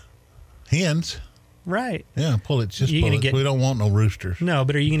 Hens. Right. Yeah, pullets. Just You gonna pullets. We don't want no roosters. No,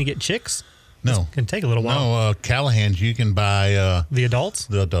 but are you gonna get chicks? No. It's gonna take a little while. No, Callahan's you can buy The adults?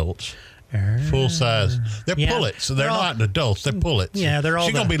 the adults. Full size. They're Yeah. pullets. So they're They're all- not adults. They're pullets. Yeah, they're all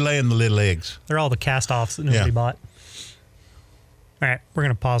She's going to the- be laying the little eggs. They're all the cast-offs that nobody Yeah. bought. All right, we're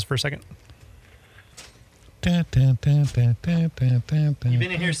gonna pause for a second. You You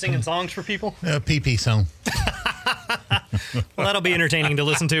been in here singing songs for people? PP song. Well, that'll be entertaining to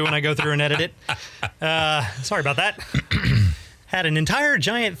listen to when I go through and edit it. Sorry about that. Had an entire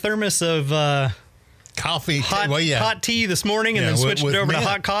giant thermos of Coffee. hot tea this morning, and Yeah, then switched with it over to mint.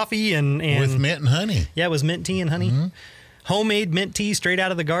 hot coffee and With mint and honey. Yeah, it was mint tea and honey. Homemade mint tea straight out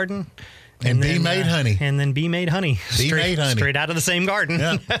of the garden. And then, bee-made honey. And then bee-made honey. Bee-made honey. Straight out of the same garden.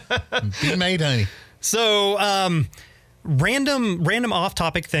 Yeah. Bee-made honey. So, random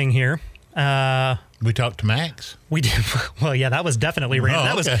off-topic thing here. We talked to Max. We did. Well, yeah, that was definitely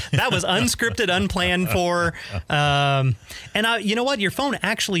random. Oh, okay. That was unscripted, unplanned for. And you know what? Your phone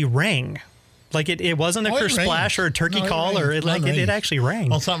actually rang. Like it wasn't a Oh, it curse rings. splash or a turkey No, it call, or rings. it Rings. actually rang.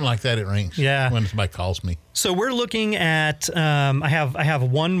 Well, something like that, it rings. Yeah. When somebody calls me. So we're looking at. I have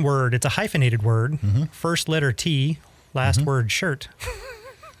one word. It's a hyphenated word. First letter T. Last word shirt.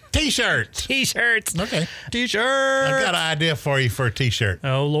 T-shirts. T-shirts. Okay. T-shirts. I got an idea for you for a T-shirt.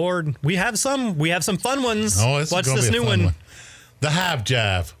 Oh Lord, we have some fun ones. Oh, it's What's gonna this be a new fun one? The Hive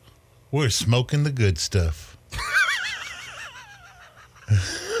Jive. We're smoking the good stuff.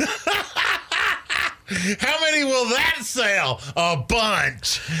 How many will that sell? A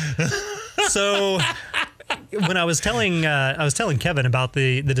bunch. So when I was telling Kevin about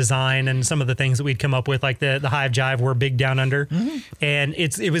the design and some of the things that we'd come up with, like the Hive Jive, we're big down under, and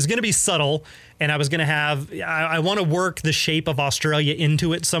it was going to be subtle, and I was going to have I want to work the shape of Australia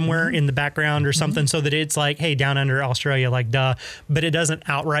into it somewhere in the background or something, so that it's like, hey, down under Australia, like duh, but it doesn't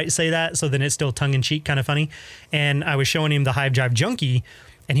outright say that, so then it's still tongue in cheek, kind of funny. And I was showing him the Hive Jive Junkie.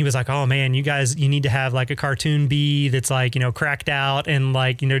 And he was like, oh, man, you need to have like a cartoon bee that's like, cracked out and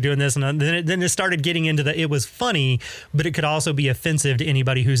like, doing this. And then it started getting into it was funny, but it could also be offensive to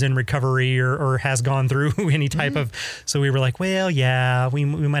anybody who's in recovery or has gone through any type of. So we were like, well, yeah, we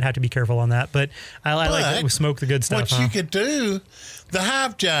might have to be careful on that. But I like that we smoke the good stuff. What you could do, the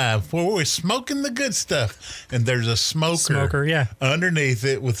Hive Jive, where we're smoking the good stuff. And there's a smoker yeah. underneath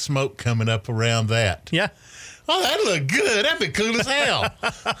it with smoke coming up around that. Yeah. Oh, that'd look good. That'd be cool as hell.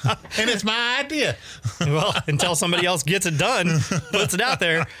 And it's my idea. Well, until somebody else gets it done, puts it out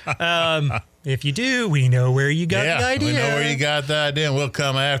there. If you do, we know where you got the idea. We know where you got the idea, and we'll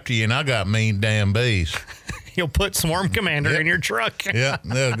come after you. And I got mean damn bees. You'll put Swarm Commander in your truck. Yeah,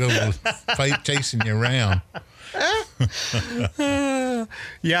 they'll go chasing you around.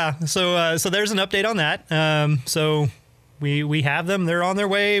 Yeah. So there's an update on that. So we have them. They're on their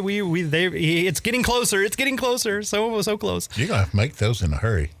way. It's getting closer. It's getting closer. So close. You're gonna have to make those in a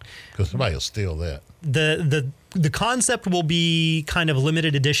hurry because somebody will steal that. The concept will be kind of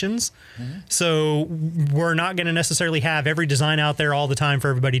limited editions. So we're not going to necessarily have every design out there all the time for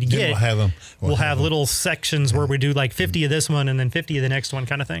everybody to get. We'll have them. We'll have little sections where we do like 50 of this one and then 50 of the next one,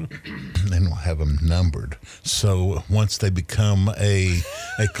 kind of thing. Then we'll have them numbered. So once they become a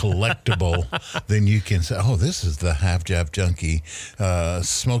collectible, then you can say, oh, this is the Hive Jive Junkie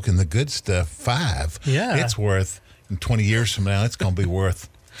smoking the good stuff 5. Yeah. It's worth, in 20 years from now, it's going to be worth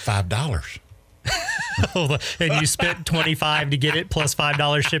 $5. And you spent $25 to get it plus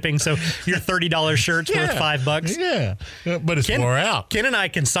 $5 shipping. So your $30 shirt's worth $5. Yeah. But it's wore out. Ken and I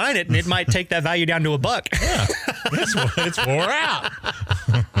can sign it, and it might take that value down to $1. Yeah. It's wore out.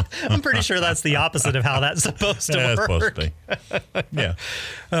 I'm pretty sure that's the opposite of how that's supposed to Yeah, it's work. supposed to be. Yeah.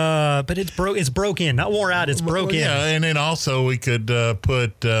 But it's broke in, not wore out. It's broke in. Yeah, and then also we could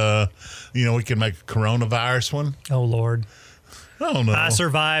put, we could make a coronavirus one. Oh Lord. I don't know. I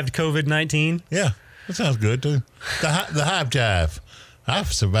survived COVID-19. Yeah, that sounds good too. The Hive Jive.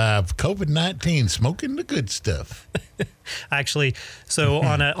 I've survived COVID-19 smoking the good stuff. Actually, so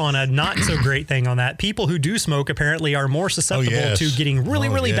on a not so great thing on that, people who do smoke apparently are more susceptible to getting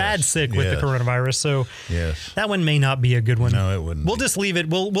really bad sick with the coronavirus. So that one may not be a good one. No, it wouldn't. We'll just leave it.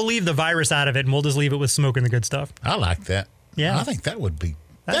 We'll leave the virus out of it, and we'll just leave it with smoking the good stuff. I like that. Yeah, I think that'd be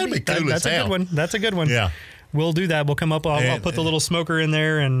cool that's as a hell. good one. That's a good one. Yeah. We'll do that. We'll come up. I'll put the little smoker in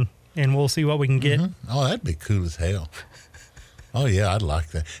there, and we'll see what we can get. Oh, that'd be cool as hell. Oh, yeah, I'd like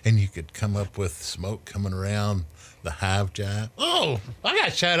that. And you could come up with smoke coming around the hive jive. Oh, I got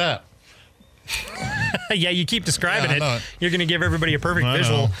to shut up. Yeah, you keep describing Yeah, I know it. You're going to give everybody a perfect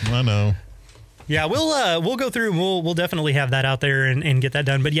visual. I know. Yeah, we'll go through and we'll definitely have that out there and get that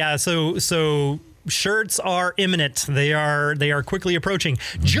done. But yeah, so shirts are imminent. They are quickly approaching,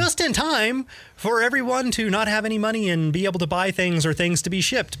 just in time for everyone to not have any money and be able to buy things or things to be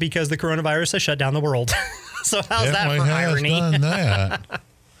shipped because the coronavirus has shut down the world. So how's that for irony? Done that.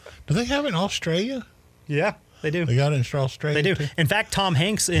 Do they have it in Australia? Yeah, they do. They got it in Australia. They do. Too? In fact, Tom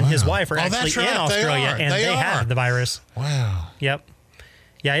Hanks and his wife are actually in Australia, and they have the virus. Wow. Yep.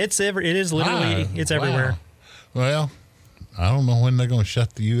 Yeah, it is literally it's everywhere. Well, I don't know when they're going to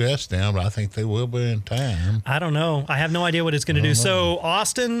shut the U.S. down, but I think they will be in time. I don't know. I have no idea what it's going to do. So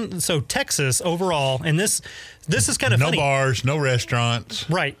Texas overall, and this is kind of funny. No bars, no restaurants.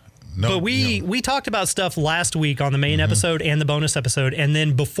 Right. No, but we talked about stuff last week on the main episode and the bonus episode. And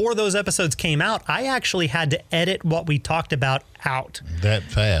then before those episodes came out, I actually had to edit what we talked about out. That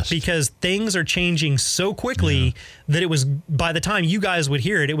fast. Because things are changing so quickly that it was, by the time you guys would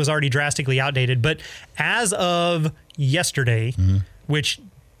hear it, it was already drastically outdated. But as of yesterday, which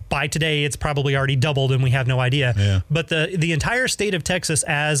by today it's probably already doubled and we have no idea. Yeah. But the entire state of Texas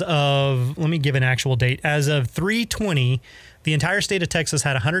as of, let me give an actual date, as of 3/20, the entire state of Texas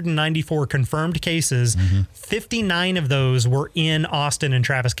had 194 confirmed cases. 59 of those were in Austin and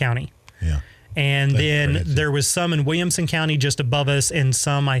Travis County. Yeah. And That's then crazy. there was some in Williamson County just above us and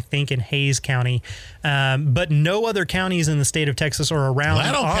some, I think, in Hayes County. But no other counties in the state of Texas or around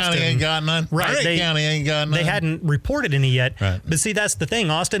Laddo Austin. County ain't got none. Right. Barrett County ain't got none. They hadn't reported any yet. Right. But see, that's the thing.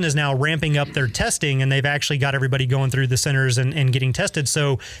 Austin is now ramping up their testing, and they've actually got everybody going through the centers and getting tested.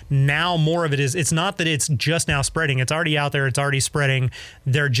 So now more of it is, it's not that it's just now spreading. It's already out there. It's already spreading.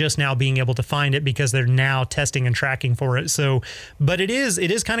 They're just now being able to find it because they're now testing and tracking for it. So, but it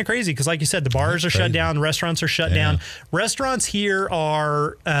is kind of crazy because, like you said, the bars are shut down. Restaurants are shut down. Restaurants here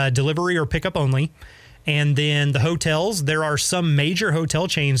are delivery or pickup only. And then the hotels, there are some major hotel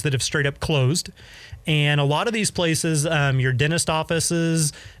chains that have straight up closed. And a lot of these places, your dentist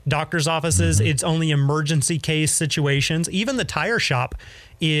offices, doctor's offices, it's only emergency case situations. Even the tire shop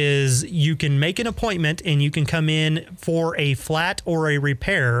is, you can make an appointment and you can come in for a flat or a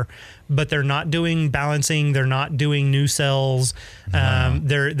repair, but they're not doing balancing. They're not doing new cells.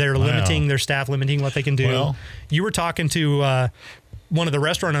 They're limiting their staff, limiting what they can do. Well, you were talking to one of the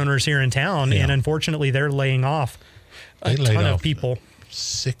restaurant owners here in town, and unfortunately they're laying off a ton of people.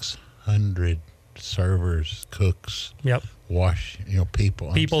 600 servers, cooks. Yep.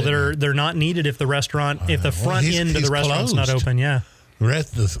 People. People that are, they're not needed if the restaurant, if the front end of the restaurant's not open. Yeah.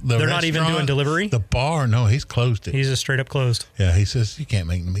 They're not even doing delivery? The bar, no, he's closed it. He's just straight up closed. Yeah, he says you can't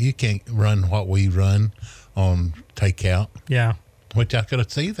run what we run on takeout. Yeah. Which I could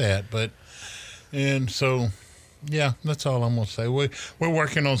see that, and so, yeah, that's all I'm gonna say. We're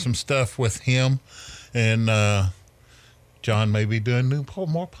working on some stuff with him, and John may be doing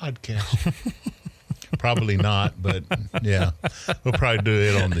more podcasts. Probably not, but yeah, we'll probably do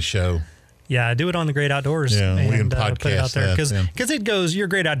it on the show. Yeah, do it on the Great Outdoors. Yeah, and, we can podcast put it out there because it goes. Your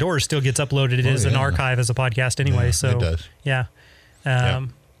Great Outdoors still gets uploaded. It is an archive as a podcast anyway. Yeah, so it does. Yeah,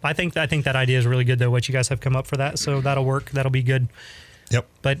 I think that idea is really good though. What you guys have come up for that, so that'll work. That'll be good. Yep.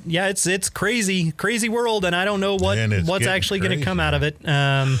 But yeah, it's crazy world, and I don't know what's actually going to come out of it.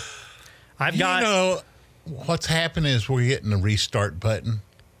 What's happening is we're hitting the restart button.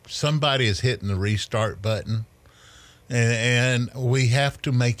 Somebody is hitting the restart button. And we have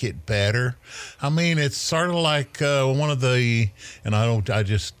to make it better. I mean, it's sort of like one of the, and I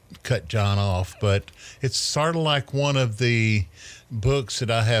just cut John off, but it's sort of like one of the books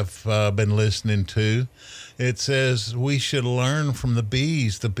that I have been listening to. It says we should learn from the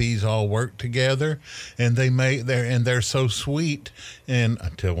bees. The bees all work together, and they're so sweet. And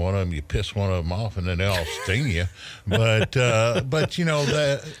until one of them, you piss one of them off, and then they all sting you. But the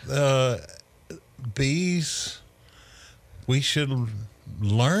bees, we should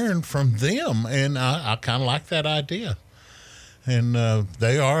learn from them, and I kind of like that idea. And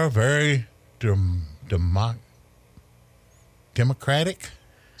they are a very democratic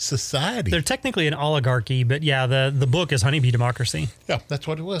society. They're technically an oligarchy, but yeah, the book is Honeybee Democracy. Yeah, that's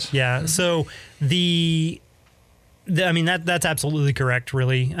what it was. Yeah, so I mean that's absolutely correct.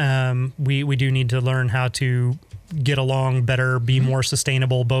 Really, we do need to learn how to get along better, be more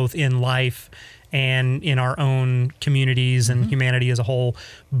sustainable, both in life and in our own communities and humanity as a whole.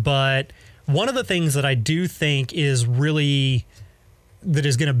 But one of the things that I do think is really that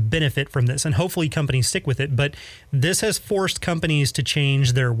is going to benefit from this, and hopefully companies stick with it, but this has forced companies to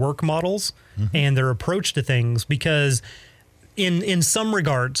change their work models and their approach to things, because in some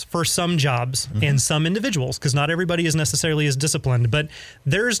regards, for some jobs and some individuals, because not everybody is necessarily as disciplined, but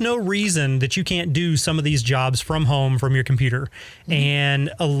there's no reason that you can't do some of these jobs from home, from your computer. And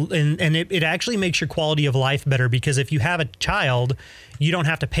it actually makes your quality of life better, because if you have a child, you don't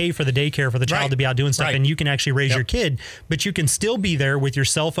have to pay for the daycare for the child to be out doing stuff, and you can actually raise your kid, but you can still be there with your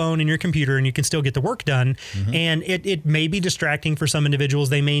cell phone and your computer, and you can still get the work done. And it may be distracting for some individuals.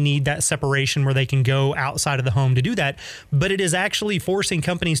 They may need that separation where they can go outside of the home to do that, but it is actually forcing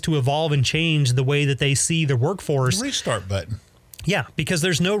companies to evolve and change the way that they see the workforce. Restart button. Yeah, because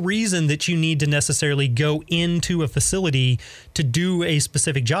there's no reason that you need to necessarily go into a facility to do a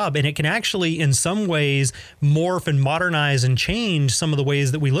specific job. And it can actually, in some ways, morph and modernize and change some of the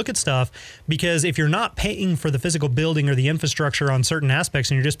ways that we look at stuff. Because if you're not paying for the physical building or the infrastructure on certain aspects,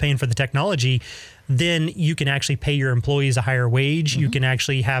 and you're just paying for the technology, then you can actually pay your employees a higher wage. You can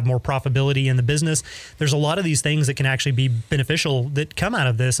actually have more profitability in the business. There's a lot of these things that can actually be beneficial that come out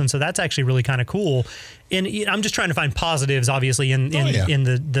of this. And so that's actually really kind of cool. And I'm just trying to find positives, obviously, in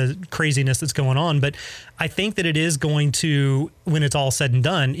the craziness that's going on. But I think that it is going to, when it's all said and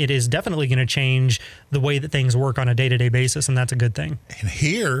done, it is definitely going to change the way that things work on a day-to-day basis. And that's a good thing. And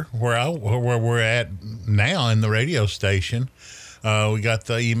here, where we're at now in the radio station, we got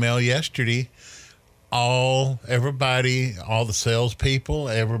the email yesterday. Everybody, all the salespeople,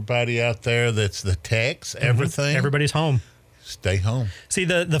 everybody out there that's the techs, everything. Everybody's home. Stay home. See,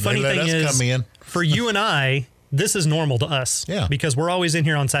 the funny thing is, come in. For you and I, this is normal to us. Yeah. Because we're always in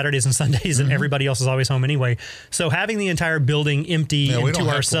here on Saturdays and Sundays, and everybody else is always home anyway. So having the entire building empty and to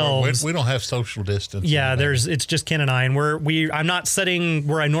ourselves. We don't have social distance. Yeah, it's just Ken and I, and I'm not sitting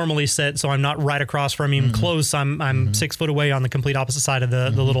where I normally sit, so I'm not right across from him close. I'm 6 foot away on the complete opposite side of the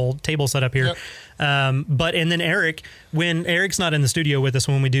little table set up here. Yep. And then Eric, when Eric's not in the studio with us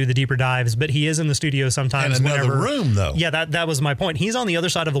when we do the deeper dives, but he is in the studio sometimes. In another room, though. Yeah, that was my point. He's on the other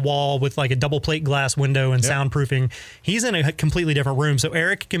side of the wall with like a double plate glass window and soundproofing. He's in a completely different room. So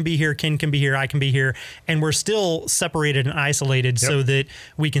Eric can be here, Ken can be here, I can be here, and we're still separated and isolated so that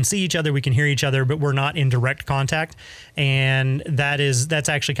we can see each other, we can hear each other, but we're not in direct contact. And that's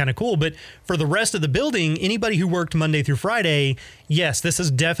actually kind of cool. But for the rest of the building, anybody who worked Monday through Friday, yes, this is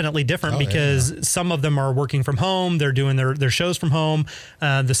definitely different because some of them are working from home. They're doing their shows from home.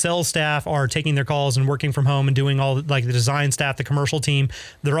 The sales staff are taking their calls and working from home and doing all, like the design staff, the commercial team,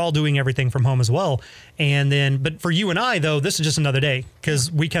 they're all doing everything from home as well. And then, but for you and I, though, this is just another day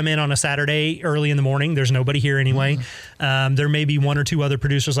because we come in on a Saturday early in the morning. There's nobody here anyway. There may be one or two other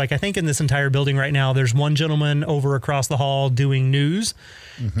producers. Like I think in this entire building right now, there's one gentleman over across the hall doing news,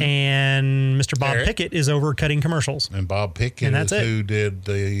 and Mr. Bob Pickett is over cutting commercials. And Bob Pickett is who did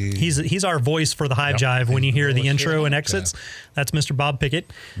the... He's our voice for the Hive Jive. When you hear the intro and exits, that's Mr. Bob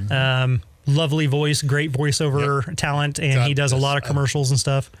Pickett. Lovely voice, great voiceover talent, and he does a lot of commercials and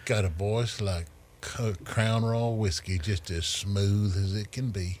stuff. Got a voice like Crown Royal whiskey, just as smooth as it can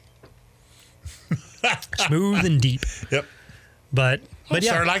be. Smooth and deep. Yep. But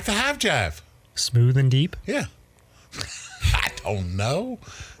yeah. Sort of like the Hive Jive. Smooth and deep? Yeah. I don't know.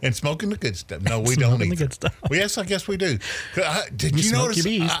 And smoking the good stuff. No, we don't either. The good stuff. Well, yes, I guess we do. Did you notice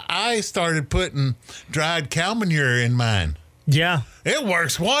I started putting dried cow manure in mine? Yeah. It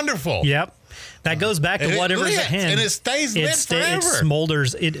works wonderful. Yep. That goes back to whatever's at hand. And it stays lit forever. It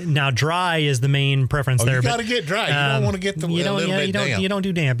smolders. Now, dry is the main preference there. You got to get dry. You don't want to get the little bit damp. You don't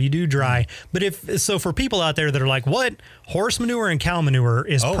do damp. You do dry. But so for people out there that are like, what? Horse manure and cow manure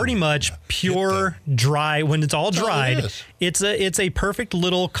is pretty much pure dry. When it's all dried, it's a perfect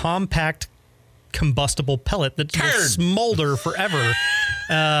little compact combustible pellet that will smolder forever.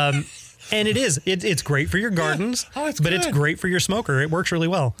 And it is. It's great for your gardens, but it's great for your smoker. It works really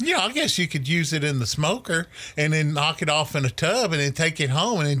well. Yeah, I guess you could use it in the smoker and then knock it off in a tub and then take it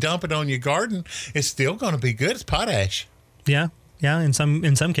home and then dump it on your garden. It's still going to be good. It's potash. Yeah. In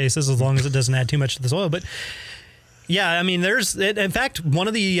some cases, as long as it doesn't add too much to the soil. But yeah, I mean, in fact, one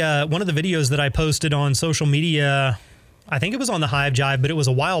of the videos that I posted on social media, I think it was on the Hive Jive, but it was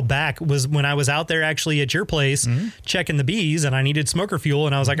a while back, was when I was out there actually at your place checking the bees and I needed smoker fuel.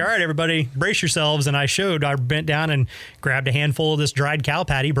 And I was like, all right, everybody, brace yourselves. And I bent down and grabbed a handful of this dried cow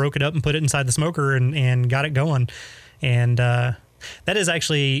patty, broke it up and put it inside the smoker and got it going. And that is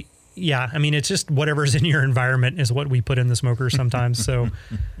actually, I mean, it's just whatever's in your environment is what we put in the smoker sometimes. So,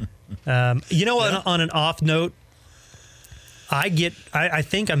 on an off note, I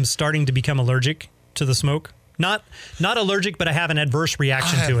think I'm starting to become allergic to the smoke Not allergic, but I have an adverse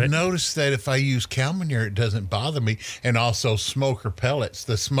reaction to it. I've noticed that if I use cow manure, it doesn't bother me. And also smoker pellets,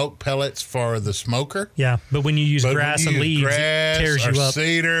 the smoke pellets for the smoker. Yeah, but when you use grass and leaves, it tears you up.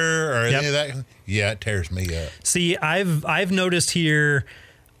 Cedar or any of that, yeah, it tears me up. See, I've noticed here,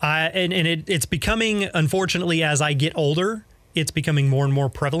 it's becoming, unfortunately, as I get older, it's becoming more and more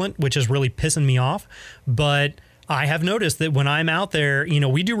prevalent, which is really pissing me off. But I have noticed that when I'm out there,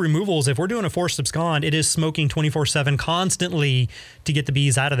 we do removals. If we're doing a forced abscond, it is smoking 24/7 constantly to get the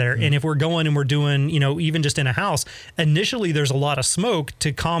bees out of there. And if we're going and we're doing, even just in a house, initially there's a lot of smoke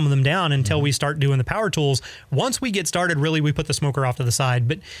to calm them down until we start doing the power tools. Once we get started, really, we put the smoker off to the side.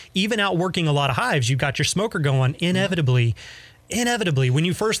 But even out working a lot of hives, you've got your smoker going inevitably, when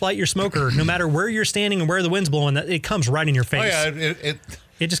you first light your smoker, no matter where you're standing and where the wind's blowing, it comes right in your face. Oh, yeah.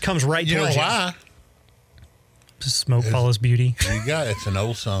 It just comes right You know towards you. why? Smoke follows beauty. It's an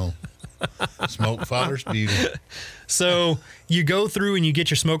old song. Smoke follows beauty. So you go through and you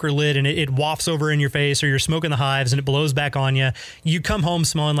get your smoker lit and it wafts over in your face, or you're smoking the hives and it blows back on you. You come home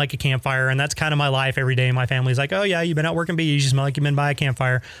smelling like a campfire, and that's kind of my life every day. My family's like, oh yeah, you've been out working bees, you smell like you've been by a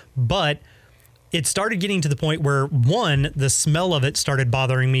campfire. But it started getting to the point where, one, the smell of it started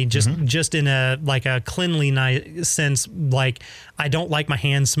bothering me just in a cleanliness sense. Like, I don't like my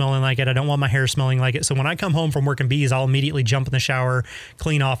hands smelling like it. I don't want my hair smelling like it. So when I come home from working bees, I'll immediately jump in the shower,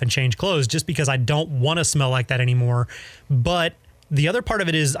 clean off, and change clothes, just because I don't want to smell like that anymore. But the other part of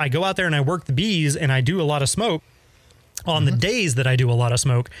it is I go out there and I work the bees and I do a lot of smoke. On the days that I do a lot of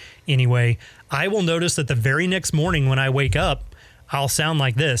smoke anyway, I will notice that the very next morning when I wake up, I'll sound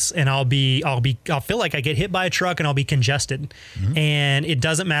like this, and I'll feel like I get hit by a truck and I'll be congested. And it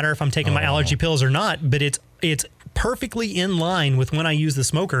doesn't matter if I'm taking my allergy pills or not, but it's perfectly in line with when I use the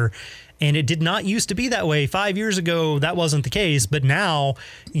smoker. And it did not used to be that way. 5 years ago, that wasn't the case. But now,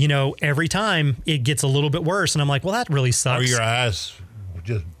 every time it gets a little bit worse. And I'm like, well, that really sucks. Are your eyes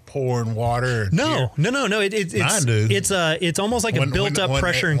just pouring water? No. Mine do. It's almost like a built-up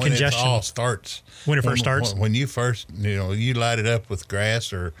pressure and congestion. When it all starts. When it first starts? When you first, you light it up with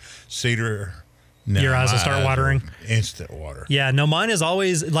grass or cedar. No, your eyes will start watering. Instant water. Yeah, no, mine is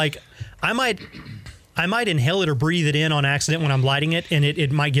always like, I might inhale it or breathe it in on accident when I'm lighting it, and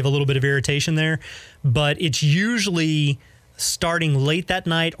it might give a little bit of irritation there. But it's usually starting late that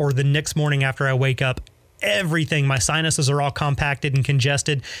night or the next morning after I wake up. Everything, my sinuses are all compacted and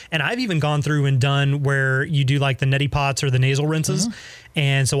congested. And I've even gone through and done where you do like the neti pots or the nasal rinses.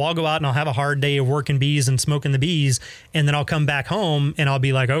 And so I'll go out and I'll have a hard day of working bees and smoking the bees. And then I'll come back home and I'll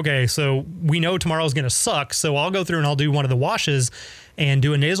be like, okay, so we know tomorrow's going to suck. So I'll go through and I'll do one of the washes and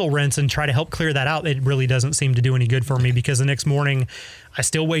do a nasal rinse and try to help clear that out. It really doesn't seem to do any good for me, because the next morning I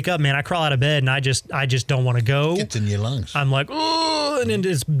still wake up, man. I crawl out of bed and I just don't want to go. It's in your lungs. I'm like, oh, and then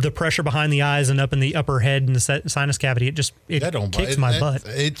it's the pressure behind the eyes and up in the upper head and the sinus cavity. It kicks my butt.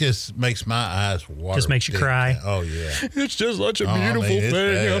 It just makes my eyes water. Just makes you cry. Oh yeah. It's just such a beautiful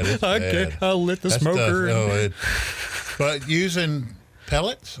thing. I'll lit the smoker. But using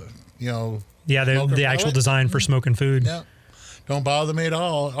pellets, Yeah, the actual design for smoking food. Yeah. Don't bother me at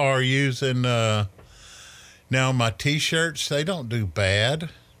all. Or using now my T-shirts, they don't do bad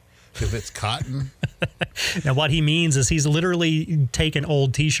if it's cotton. Now what he means is he's literally taken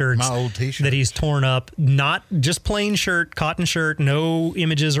old T-shirts, my old T-shirts that he's torn up, not just plain shirt, cotton shirt, no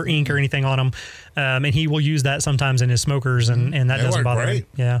images or ink or anything on them, and he will use that sometimes in his smokers, and that doesn't bother him.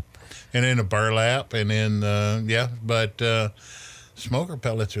 Yeah, and in a burlap, and in smoker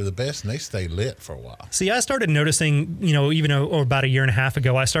pellets are the best, and they stay lit for a while. See, I started noticing, even about a year and a half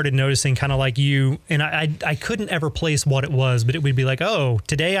ago, I started noticing kind of like you, and I couldn't ever place what it was, but it would be like, oh,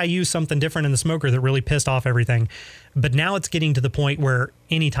 today I used something different in the smoker that really pissed off everything. But now it's getting to the point where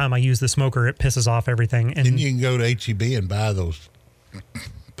anytime I use the smoker, it pisses off everything. And then you can go to H-E-B and buy those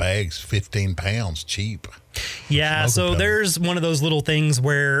bags, 15 pounds, cheap. Yeah, so there's one of those little things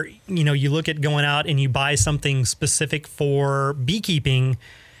where, you look at going out and you buy something specific for beekeeping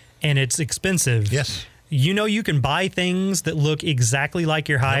and it's expensive. Yes. You can buy things that look exactly like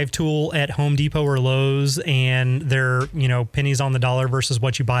your hive tool at Home Depot or Lowe's, and they're, pennies on the dollar versus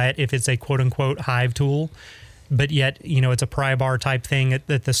what you buy it if it's a quote unquote hive tool. But yet, it's a pry bar type thing at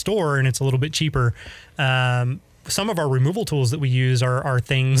the store, and it's a little bit cheaper. Some of our removal tools that we use are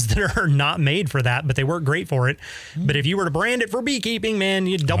things that are not made for that, but they work great for it. But if you were to brand it for beekeeping, man,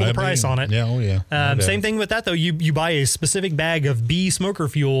 you'd double the price on it. Yeah, oh yeah. Same thing with that, though. You buy a specific bag of bee smoker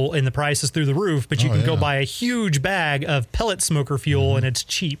fuel, and the price is through the roof, but you can go buy a huge bag of pellet smoker fuel, and it's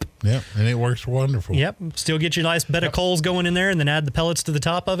cheap. Yeah, and it works wonderful. Yep. Still get your nice bed of coals going in there, and then add the pellets to the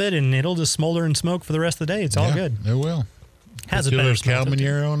top of it, and it'll just smolder and smoke for the rest of the day. It's all good. It will. Has a Put better little smell cow to it, too.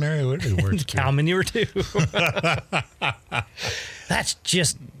 manure on there. It really works. Cow good. manure too. That's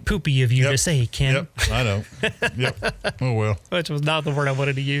just poopy of you to say, Ken. Yep, I know. Yep. Oh well. Which was not the word I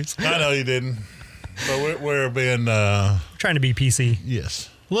wanted to use. I know you didn't. But we're being Trying to be PC. yes.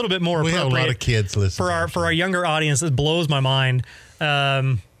 A little bit more We have a appropriate lot of kids listening. for our younger audience. It blows my mind.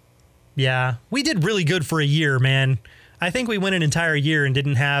 Yeah, we did really good for a year, man. I think we went an entire year and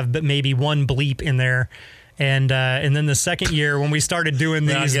didn't have but maybe one bleep in there. And then the second year when we started doing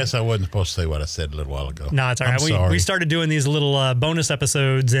these, I guess I wasn't supposed to say what I said a little while ago. no, it's all I'm right. sorry. We started doing these little bonus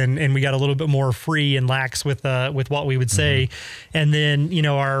episodes, and we got a little bit more free and lax with what we would say. And then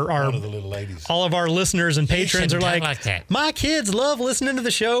One of the little ladies. all of our listeners and patrons are shouldn't like, talk like that. my kids love listening to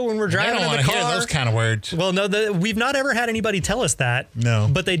the show when we're I driving don't in want the to hear car. those kind of words. Well, no, we've not ever had anybody tell us that. No.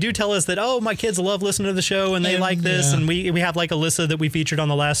 But they do tell us that, oh, my kids love listening to the show and they like this. Yeah. And we have like Alyssa that we featured on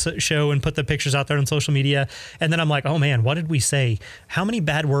the last show and put the pictures out there on social media. And then I'm like, oh man, what did we say? How many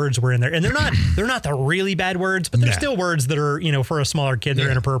bad words were in there? And they're not the really bad words, but they're Nah. still words that are, for a smaller kid,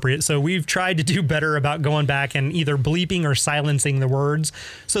 they're inappropriate. So we've tried to do better about going back and either bleeping or silencing the words.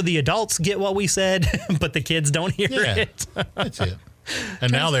 So the adults get what we said, but the kids don't hear Yeah. it. That's it.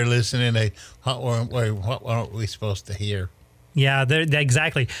 And now they're listening. What weren't we supposed to hear? Yeah,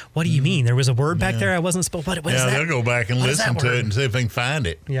 exactly. What do you mean? There was a word back there I wasn't supposed. What is Yeah, that? they'll go back and What is listen that to word? it and see if they can find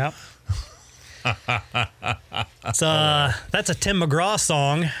it. Yep. That's a Tim McGraw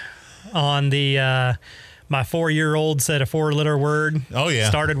song on the my 4-year-old said a 4-letter word. Oh, yeah.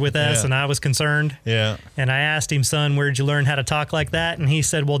 Started with S, Yeah. and I was concerned. Yeah. And I asked him, son, where'd you learn how to talk like that? And he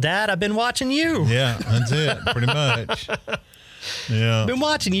said, well, Dad, I've been watching you. Yeah, that's it, pretty much. Yeah. Been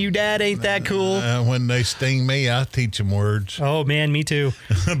watching you, Dad. Ain't that cool? When they sting me, I teach them words. Oh, man, me too.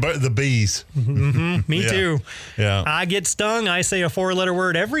 But the bees. Me Yeah. too. Yeah. I get stung. I say a 4-letter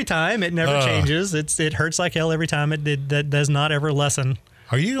word every time. It never changes. It hurts like hell every time. That does not ever lessen.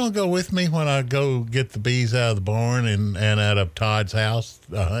 Are you going to go with me when I go get the bees out of the barn and out of Todd's house,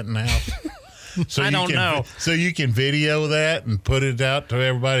 the hunting house? So I don't know. So you can video that and put it out to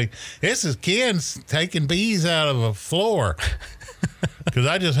everybody. This is Ken's taking bees out of a floor. Because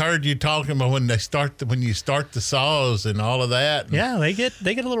I just heard you talking about when you start the saws and all of that. Yeah, they get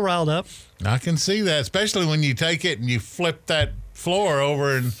a little riled up. I can see that, especially when you take it and you flip that floor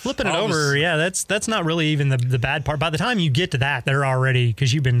over and Flipping it all over, this- yeah, that's not really even the bad part. By the time you get to that, they're already,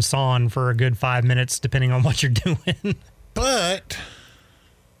 because you've been sawing for a good 5 minutes, depending on what you're doing. But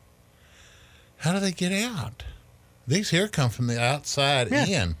how do they get out? These here come from the outside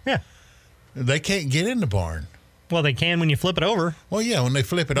in. Yeah. They can't get in the barn. Well, they can when you flip it over. Well, yeah, when they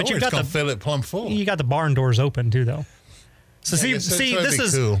flip it But over, you it's got going to the- fill it plumb full. You got the barn doors open too, though. So Yeah, I guess that'd this be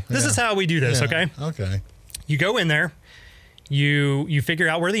is cool. this Yeah. is how we do this. Yeah, Okay, Okay. you go in there, you figure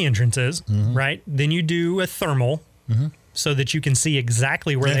out where the entrance is, Mm-hmm. right? Then you do a thermal. So that you can see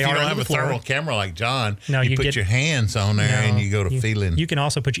exactly where If they you are don't on have the a floor. thermal camera like John, No, you you put get- your hands on there and you go to feeling. You can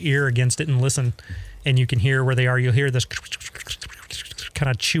also put your ear against it and listen, and you can hear where they are. You'll hear this kind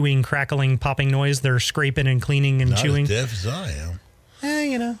of chewing, crackling, popping noise. They're scraping and cleaning and Not chewing. as deaf as I am.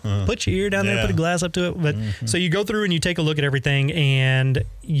 Put your ear down there, Yeah. put a glass up to it. But so you go through and you take a look at everything, and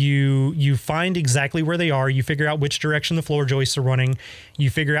you find exactly where they are. You figure out which direction the floor joists are running.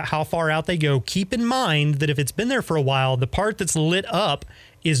 You figure out how far out they go. Keep in mind that if it's been there for a while, the part that's lit up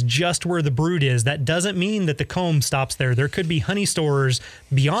is just where the brood is. That doesn't mean that the comb stops there. There could be honey stores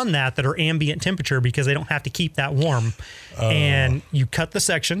beyond that are ambient temperature because they don't have to keep that warm. And you cut the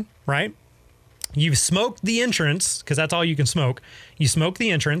section, right? You've smoked the entrance, because that's all you can smoke. You smoke the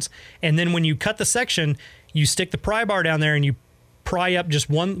entrance, and then when you cut the section, you stick the pry bar down there and you pry up just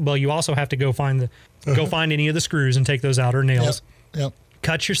one. Well, you also have to go find any of the screws and take those out, or nails. Yep.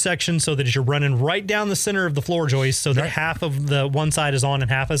 Cut your section so that you're running right down the center of the floor joist, so that half of the one side is on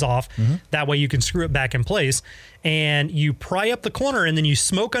and half is off. That way you can screw it back in place. And you pry up the corner, and then you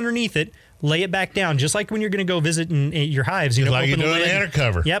smoke underneath it. Lay it back down, just like when you're going to go visit in your hives. You know, like you open do the in lid. the inner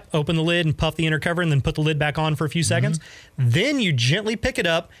cover. Yep, open the lid and puff the inner cover, and then put the lid back on for a few seconds. Then you gently pick it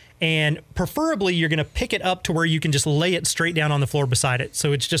up, and preferably you're going to pick it up to where you can just lay it straight down on the floor beside it.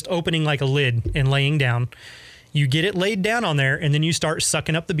 So it's just opening like a lid and laying down. You get it laid down on there, and then you start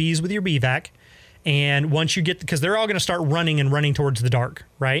sucking up the bees with your bee vac. And once you get, because they're all going to start running towards the dark,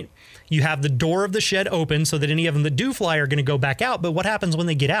 right? You have the door of the shed open so that any of them that do fly are going to go back out. But what happens when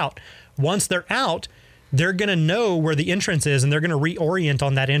they get out? Once they're out, they're going to know where the entrance is, and they're going to reorient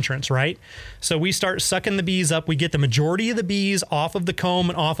on that entrance, right? So we start sucking the bees up. We get the majority of the bees off of the comb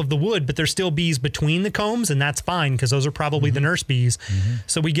and off of the wood, but there's still bees between the combs, and that's fine because those are probably the nurse bees.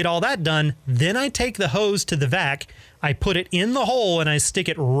 So we get all that done. Then I take the hose to the vac, I put it in the hole and I stick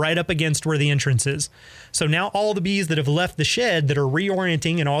it right up against where the entrance is. So now all the bees that have left the shed that are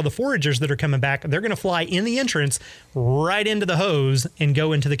reorienting and all the foragers that are coming back, they're going to fly in the entrance right into the hose and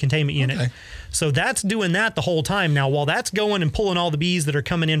go into the containment unit. Okay. So that's doing that the whole time. Now, while that's going and pulling all the bees that are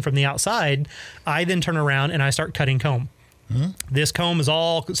coming in from the outside, I then turn around and I start cutting comb. This comb is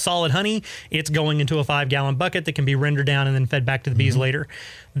all solid honey. It's going into a 5-gallon bucket that can be rendered down and then fed back to the bees later.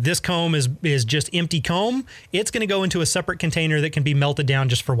 This comb is just empty comb. It's going to go into a separate container that can be melted down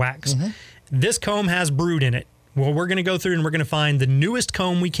just for wax. This comb has brood in it. Well, we're going to go through and we're going to find the newest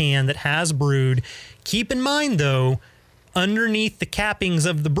comb we can that has brood. Keep in mind, though, underneath the cappings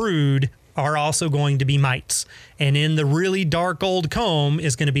of the brood are also going to be mites. And in the really dark old comb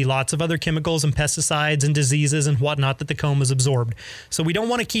is going to be lots of other chemicals and pesticides and diseases and whatnot that the comb has absorbed. So we don't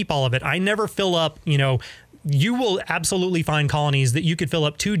want to keep all of it. I never fill up, you will absolutely find colonies that you could fill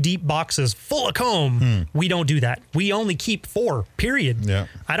up 2 deep boxes full of comb. We don't do that. We only keep 4, period. Yeah.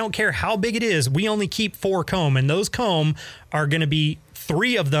 I don't care how big it is. We only keep 4 comb. And those comb are going to be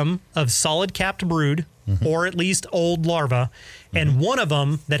 3 of them of solid capped brood, or at least old larvae, and 1 of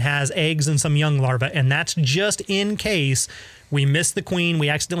them that has eggs and some young larvae. And that's just in case we miss the queen, we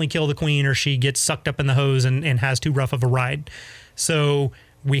accidentally kill the queen, or she gets sucked up in the hose and has too rough of a ride. So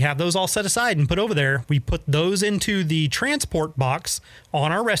we have those all set aside and put over there. We put those into the transport box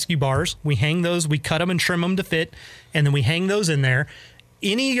on our rescue bars. We hang those, we cut them and trim them to fit, and then we hang those in there.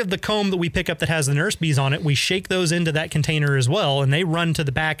 Any of the comb that we pick up that has the nurse bees on it, we shake those into that container as well, and they run to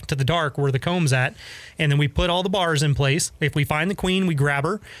the back to the dark where the comb's at, and then we put all the bars in place. If we find the queen, we grab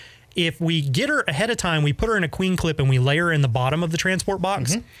her. If we get her ahead of time, we put her in a queen clip and we lay her in the bottom of the transport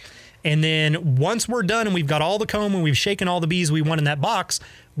box. And then once we're done and we've got all the comb and we've shaken all the bees we want in that box,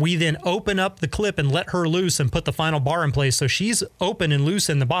 we then open up the clip and let her loose and put the final bar in place. So she's open and loose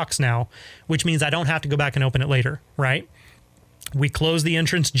in the box now, which means I don't have to go back and open it later, right? We close the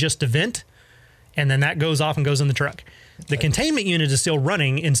entrance just to vent, and then that goes off and goes in the truck. The containment unit is still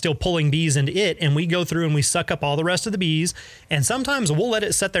running and still pulling bees into it, and we go through and we suck up all the rest of the bees, and sometimes we'll let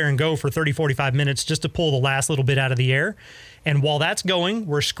it sit there and go for 30, 45 minutes just to pull the last little bit out of the air. And while that's going,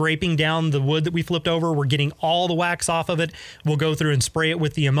 we're scraping down the wood that we flipped over. We're getting all the wax off of it. We'll go through and spray it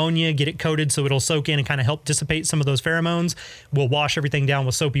with the ammonia, get it coated so it'll soak in and kind of help dissipate some of those pheromones. We'll wash everything down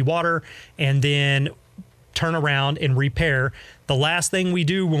with soapy water, and then turn around and repair. The last thing we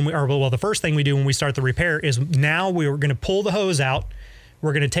do the first thing we do when we start the repair is now we're going to pull the hose out.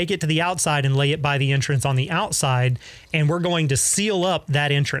 We're going to take it to the outside and lay it by the entrance on the outside, and we're going to seal up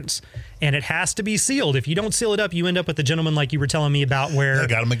that entrance. And it has to be sealed. If you don't seal it up, you end up with the gentleman like you were telling me about where... I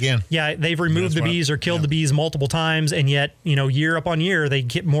got them again. Yeah, they've removed the bees or killed the bees multiple times, and yet, year upon year, they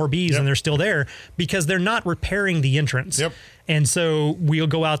get more bees and they're still there because they're not repairing the entrance. Yep. And so we'll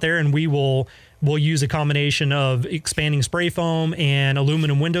go out there and we'll use a combination of expanding spray foam and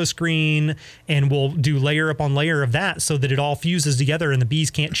aluminum window screen, and we'll do layer upon layer of that so that it all fuses together and the bees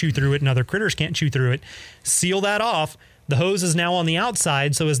can't chew through it and other critters can't chew through it. Seal that off. The hose is now on the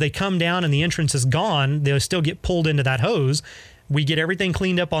outside, so as they come down and the entrance is gone, they'll still get pulled into that hose. We get everything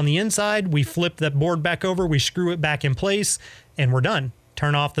cleaned up on the inside. We flip that board back over. We screw it back in place, and we're done.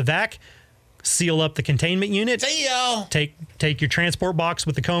 Turn off the vac. Seal up the containment unit. See y'all. Take your transport box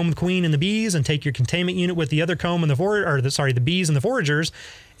with the comb, the queen, and the bees, and take your containment unit with the other comb and the bees and the foragers,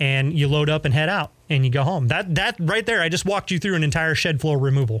 and you load up and head out, and you go home. That right there, I just walked you through an entire shed floor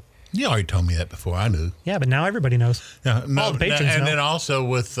removal. You already told me that before. I knew. Yeah, but now everybody knows. Yeah, All the patrons know. And then also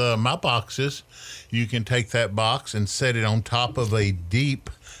with my boxes, you can take that box and set it on top of a deep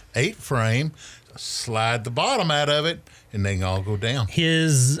 8 frame, slide the bottom out of it, and they can all go down.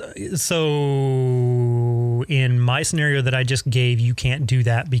 So in my scenario that I just gave, you can't do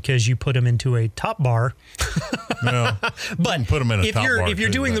that because you put them into a top bar. No, but put them in a if top bar you're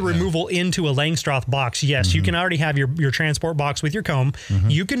doing the removal into a Langstroth box, yes, you can already have your transport box with your comb.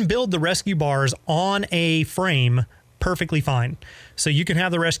 You can build the rescue bars on a frame perfectly fine. So you can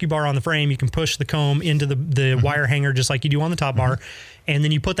have the rescue bar on the frame. You can push the comb into the wire hanger just like you do on the top bar. And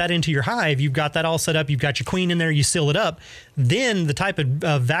then you put that into your hive. You've got that all set up. You've got your queen in there. You seal it up. Then the type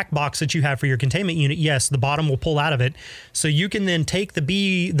of vac box that you have for your containment unit, yes, the bottom will pull out of it. So you can then take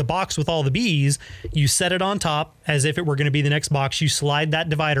the box with all the bees. You set it on top as if it were going to be the next box. You slide that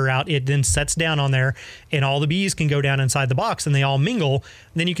divider out. It then sets down on there, and all the bees can go down inside the box, and they all mingle.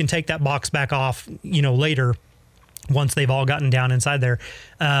 Then you can take that box back off, later, once they've all gotten down inside there.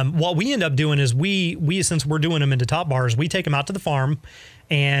 What we end up doing is we since we're doing them into top bars, we take them out to the farm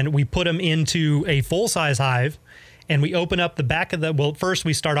and we put them into a full-size hive, and we open up the back of well, first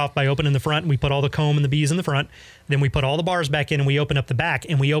we start off by opening the front, and we put all the comb and the bees in the front. Then we put all the bars back in, and we open up the back,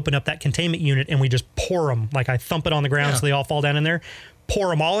 and we open up that containment unit, and we just pour them. Like I thump it on the ground so they all fall down in there. Pour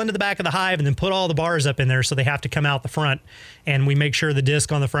them all into the back of the hive, and then put all the bars up in there so they have to come out the front. And we make sure the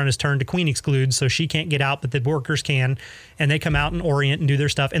disc on the front is turned to queen exclude, so she can't get out, but the workers can. And they come out and orient and do their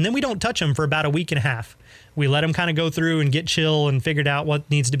stuff. And then we don't touch them for about a week and a half. We let them kind of go through and get chill and figured out what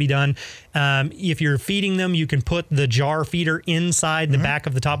needs to be done. If you're feeding them, you can put the jar feeder inside the back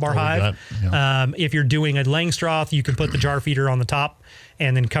of the top bar hive. If you're doing a Langstroth, you can put the jar feeder on the top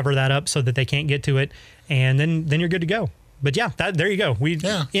and then cover that up so that they can't get to it. And then you're good to go. But yeah, there you go. We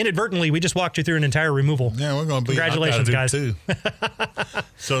inadvertently we just walked you through an entire removal. Yeah, we're going to be. Congratulations, guys. Too.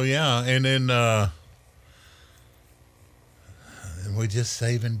 So yeah, and then we just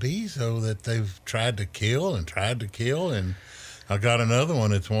saving bees so that they've tried to kill, and I got another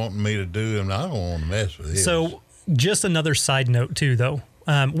one that's wanting me to do, and I don't want to mess with it. So just another side note too, though.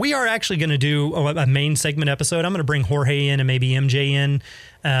 We are actually going to do a main segment episode. I'm going to bring Jorge in and maybe MJ in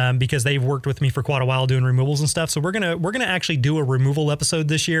because they've worked with me for quite a while doing removals and stuff. So we're gonna actually do a removal episode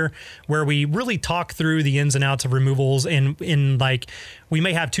this year where we really talk through the ins and outs of removals, and in like we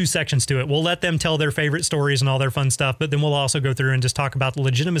may have 2 sections to it. We'll let them tell their favorite stories and all their fun stuff, but then we'll also go through and just talk about the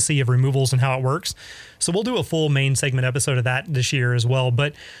legitimacy of removals and how it works. So we'll do a full main segment episode of that this year as well.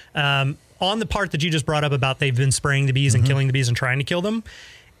 But on the part that you just brought up about they've been spraying the bees and killing the bees and trying to kill them,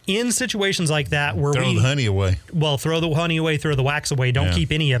 in situations like that where throw the honey away. Well, throw the honey away, throw the wax away. Don't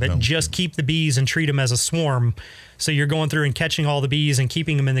keep any of it. Just keep the bees and treat them as a swarm. So you're going through and catching all the bees and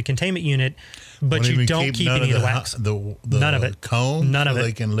keeping them in the containment unit, but you don't keep any of the wax. None of it. Comb? None of it.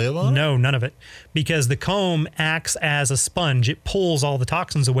 They can live on? No, none of it. Because the comb acts as a sponge. It pulls all the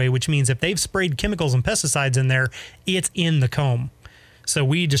toxins away, which means if they've sprayed chemicals and pesticides in there, it's in the comb. So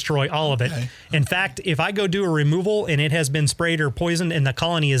we destroy all of it. In fact, if I go do a removal and it has been sprayed or poisoned and the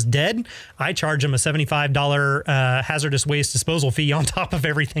colony is dead, I charge them a $75 hazardous waste disposal fee on top of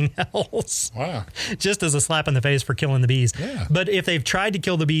everything else. Wow. Just as a slap in the face for killing the bees. Yeah. But if they've tried to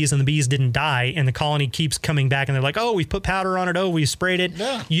kill the bees and the bees didn't die and the colony keeps coming back and they're like, oh, we've put powder on it, oh, we've sprayed it.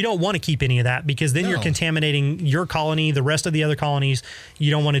 Yeah. You don't want to keep any of that because then you're contaminating your colony, the rest of the other colonies. You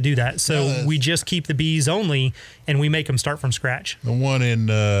don't want to do that. So we just keep the bees only and we make them start from scratch. The one in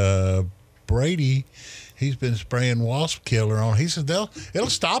Brady, he's been spraying wasp killer on. He said it'll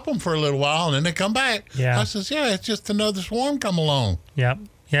stop them for a little while and then they come back. Yeah. I says, yeah, it's just another swarm come along. Yeah.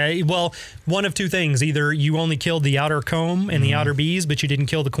 Yeah, well, one of two things. Either you only killed the outer comb and the outer bees, but you didn't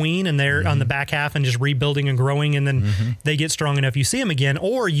kill the queen, and they're on the back half and just rebuilding and growing, and then they get strong enough you see them again.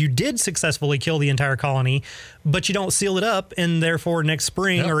 Or you did successfully kill the entire colony, but you don't seal it up, and therefore next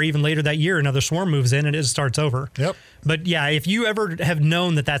spring or even later that year, another swarm moves in and it starts over. Yep. But yeah, if you ever have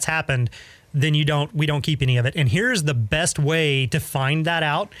known that that's happened, then we don't keep any of it. And here's the best way to find that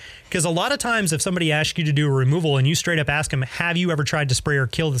out. Because a lot of times if somebody asks you to do a removal and you straight up ask them, have you ever tried to spray or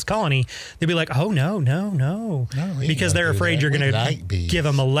kill this colony? They'll be like, oh, no. Because they're afraid you're going to give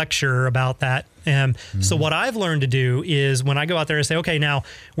them a lecture about that. So what I've learned to do is when I go out there and say, okay, now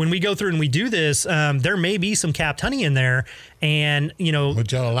when we go through and we do this, there may be some capped honey in there. And,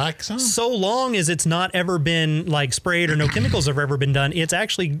 would y'all like some? So long as it's not ever been like sprayed or no chemicals have ever been done, it's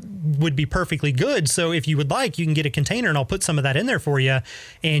actually would be perfectly good. So if you would like, you can get a container and I'll put some of that in there for you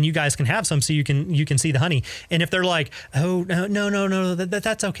and you guys can have some so you can see the honey. And if they're like, oh, no,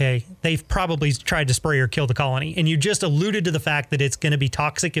 that's okay. They've probably tried to spray or kill the colony. And you just alluded to the fact that it's going to be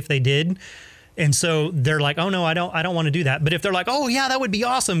toxic if they did. And so they're like, oh no, I don't want to do that. But if they're like, oh yeah, that would be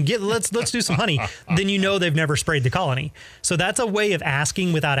awesome. Let's do some honey. Then they've never sprayed the colony. So that's a way of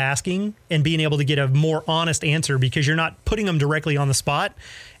asking without asking and being able to get a more honest answer because you're not putting them directly on the spot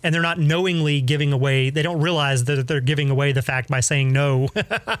and they're not knowingly giving away. They don't realize that they're giving away the fact by saying no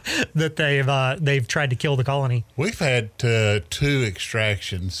that they've tried to kill the colony. We've had 2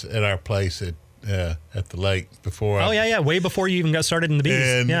 extractions at our place at the lake before. Way before you even got started in the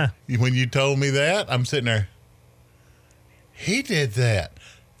bees. And when you told me that, I'm sitting there. He did that.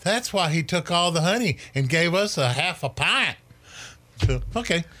 That's why he took all the honey and gave us a half a pint. So,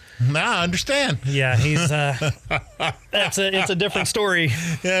 okay, now I understand. Yeah, he's it's a different story.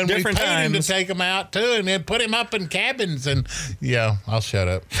 And different we paid times. him to take him out too, and then put him up in cabins. And I'll shut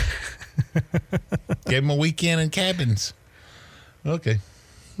up. Gave him a weekend in cabins. Okay.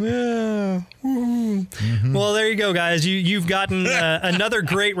 Yeah. Well, there you go, guys. You've gotten another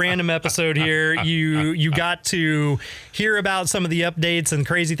great random episode here. You got to hear about some of the updates and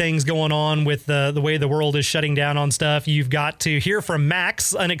crazy things going on with the way the world is shutting down on stuff. You've got to hear from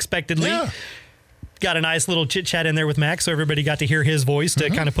Max unexpectedly. Yeah. got a nice little chit chat in there with Max, so everybody got to hear his voice to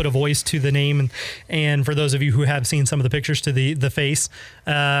kind of put a voice to the name, and for those of you who have seen some of the pictures, to the face.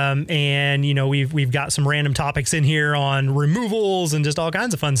 And we've got some random topics in here on removals and just all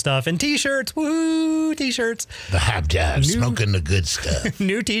kinds of fun stuff, and t-shirts. Woo, t-shirts. The Hype Jive, smoking the good stuff.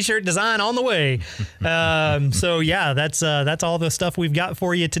 New t-shirt design on the way. So yeah, that's all the stuff we've got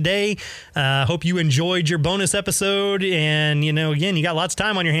for you today. Hope you enjoyed your bonus episode, and again, you got lots of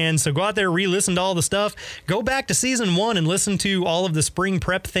time on your hands, so go out there, re-listen to all the stuff. Go back to season 1 and listen to all of the spring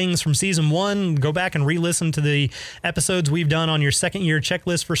prep things from season 1. Go back and re-listen to the episodes we've done on your second year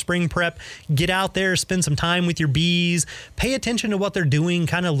checklist for spring prep. Get out there, spend some time with your bees, pay attention to what they're doing,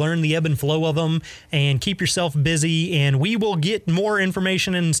 kind of learn the ebb and flow of them, and keep yourself busy. And we will get more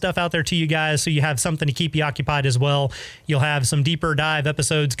information and stuff out there to you guys, so you have something to keep you occupied as well. You'll have some deeper dive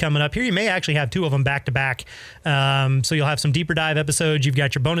episodes coming up here. You may actually have 2 of them back to back. So you'll have some deeper dive episodes. You've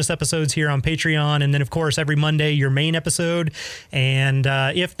got your bonus episodes here on Patreon, and then of course every Monday your main episode. And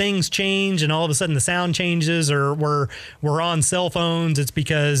if things change and all of a sudden the sound changes, or we're on cell phones, it's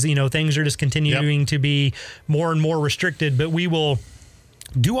because things are just continuing to be more and more restricted. But we will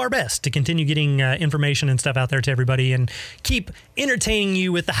do our best to continue getting information and stuff out there to everybody, and keep entertaining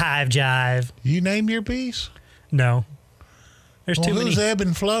you with the Hive Jive. You name your bees? No, there's too many. Who's ebb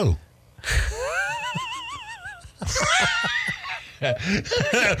and flow?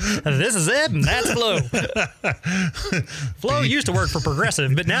 This is Ed, and that's Flo. Flo used to work for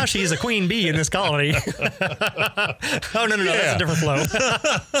Progressive, but now she's a queen bee in this colony. Oh, no, that's a different Flo.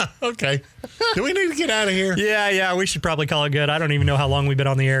 Okay. Do we need to get out of here? Yeah, we should probably call it good. I don't even know how long we've been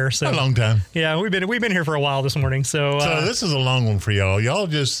on the air. So a long time. Yeah, we've been here for a while this morning. So this is a long one for y'all. Y'all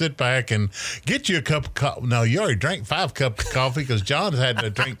just sit back and get you a cup of coffee. No, you already drank 5 cups of coffee, because John's had to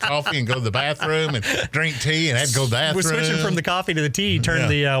drink coffee and go to the bathroom, and drink tea and had to go to the bathroom. We're switching from the coffee to the tea,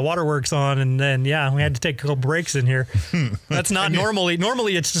 turned the waterworks on, and then we had to take a couple breaks in here. That's not normally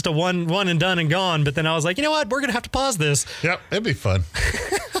it's just a one and done and gone, but then I was like, you know what, we're gonna have to pause this. Yep, it'd be fun.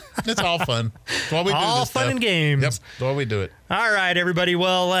 It's all fun. That's why we do all this fun stuff. and games. Yep, that's why we do it. All right, everybody.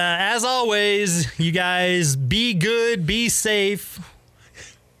 Well, as always, you guys be good, be safe,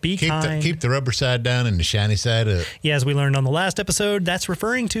 be kind. Keep the rubber side down and the shiny side up. Yeah, as we learned on the last episode, that's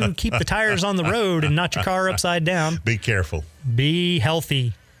referring to keep the tires on the road and not your car upside down. Be careful. Be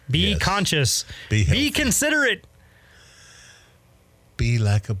healthy. Be conscious. Be considerate. Be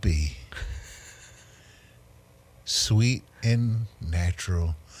like a bee. Sweet and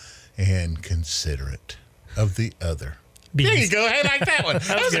natural and considerate of the other. Bees. There you go. I like that one.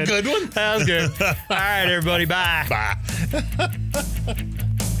 That was a good one. That was good. All right, everybody. Bye. Bye.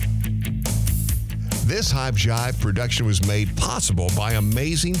 This Hive Jive production was made possible by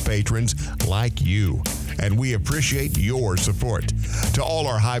amazing patrons like you, and we appreciate your support. To all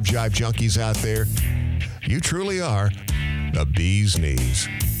our Hive Jive junkies out there, you truly are the bee's knees.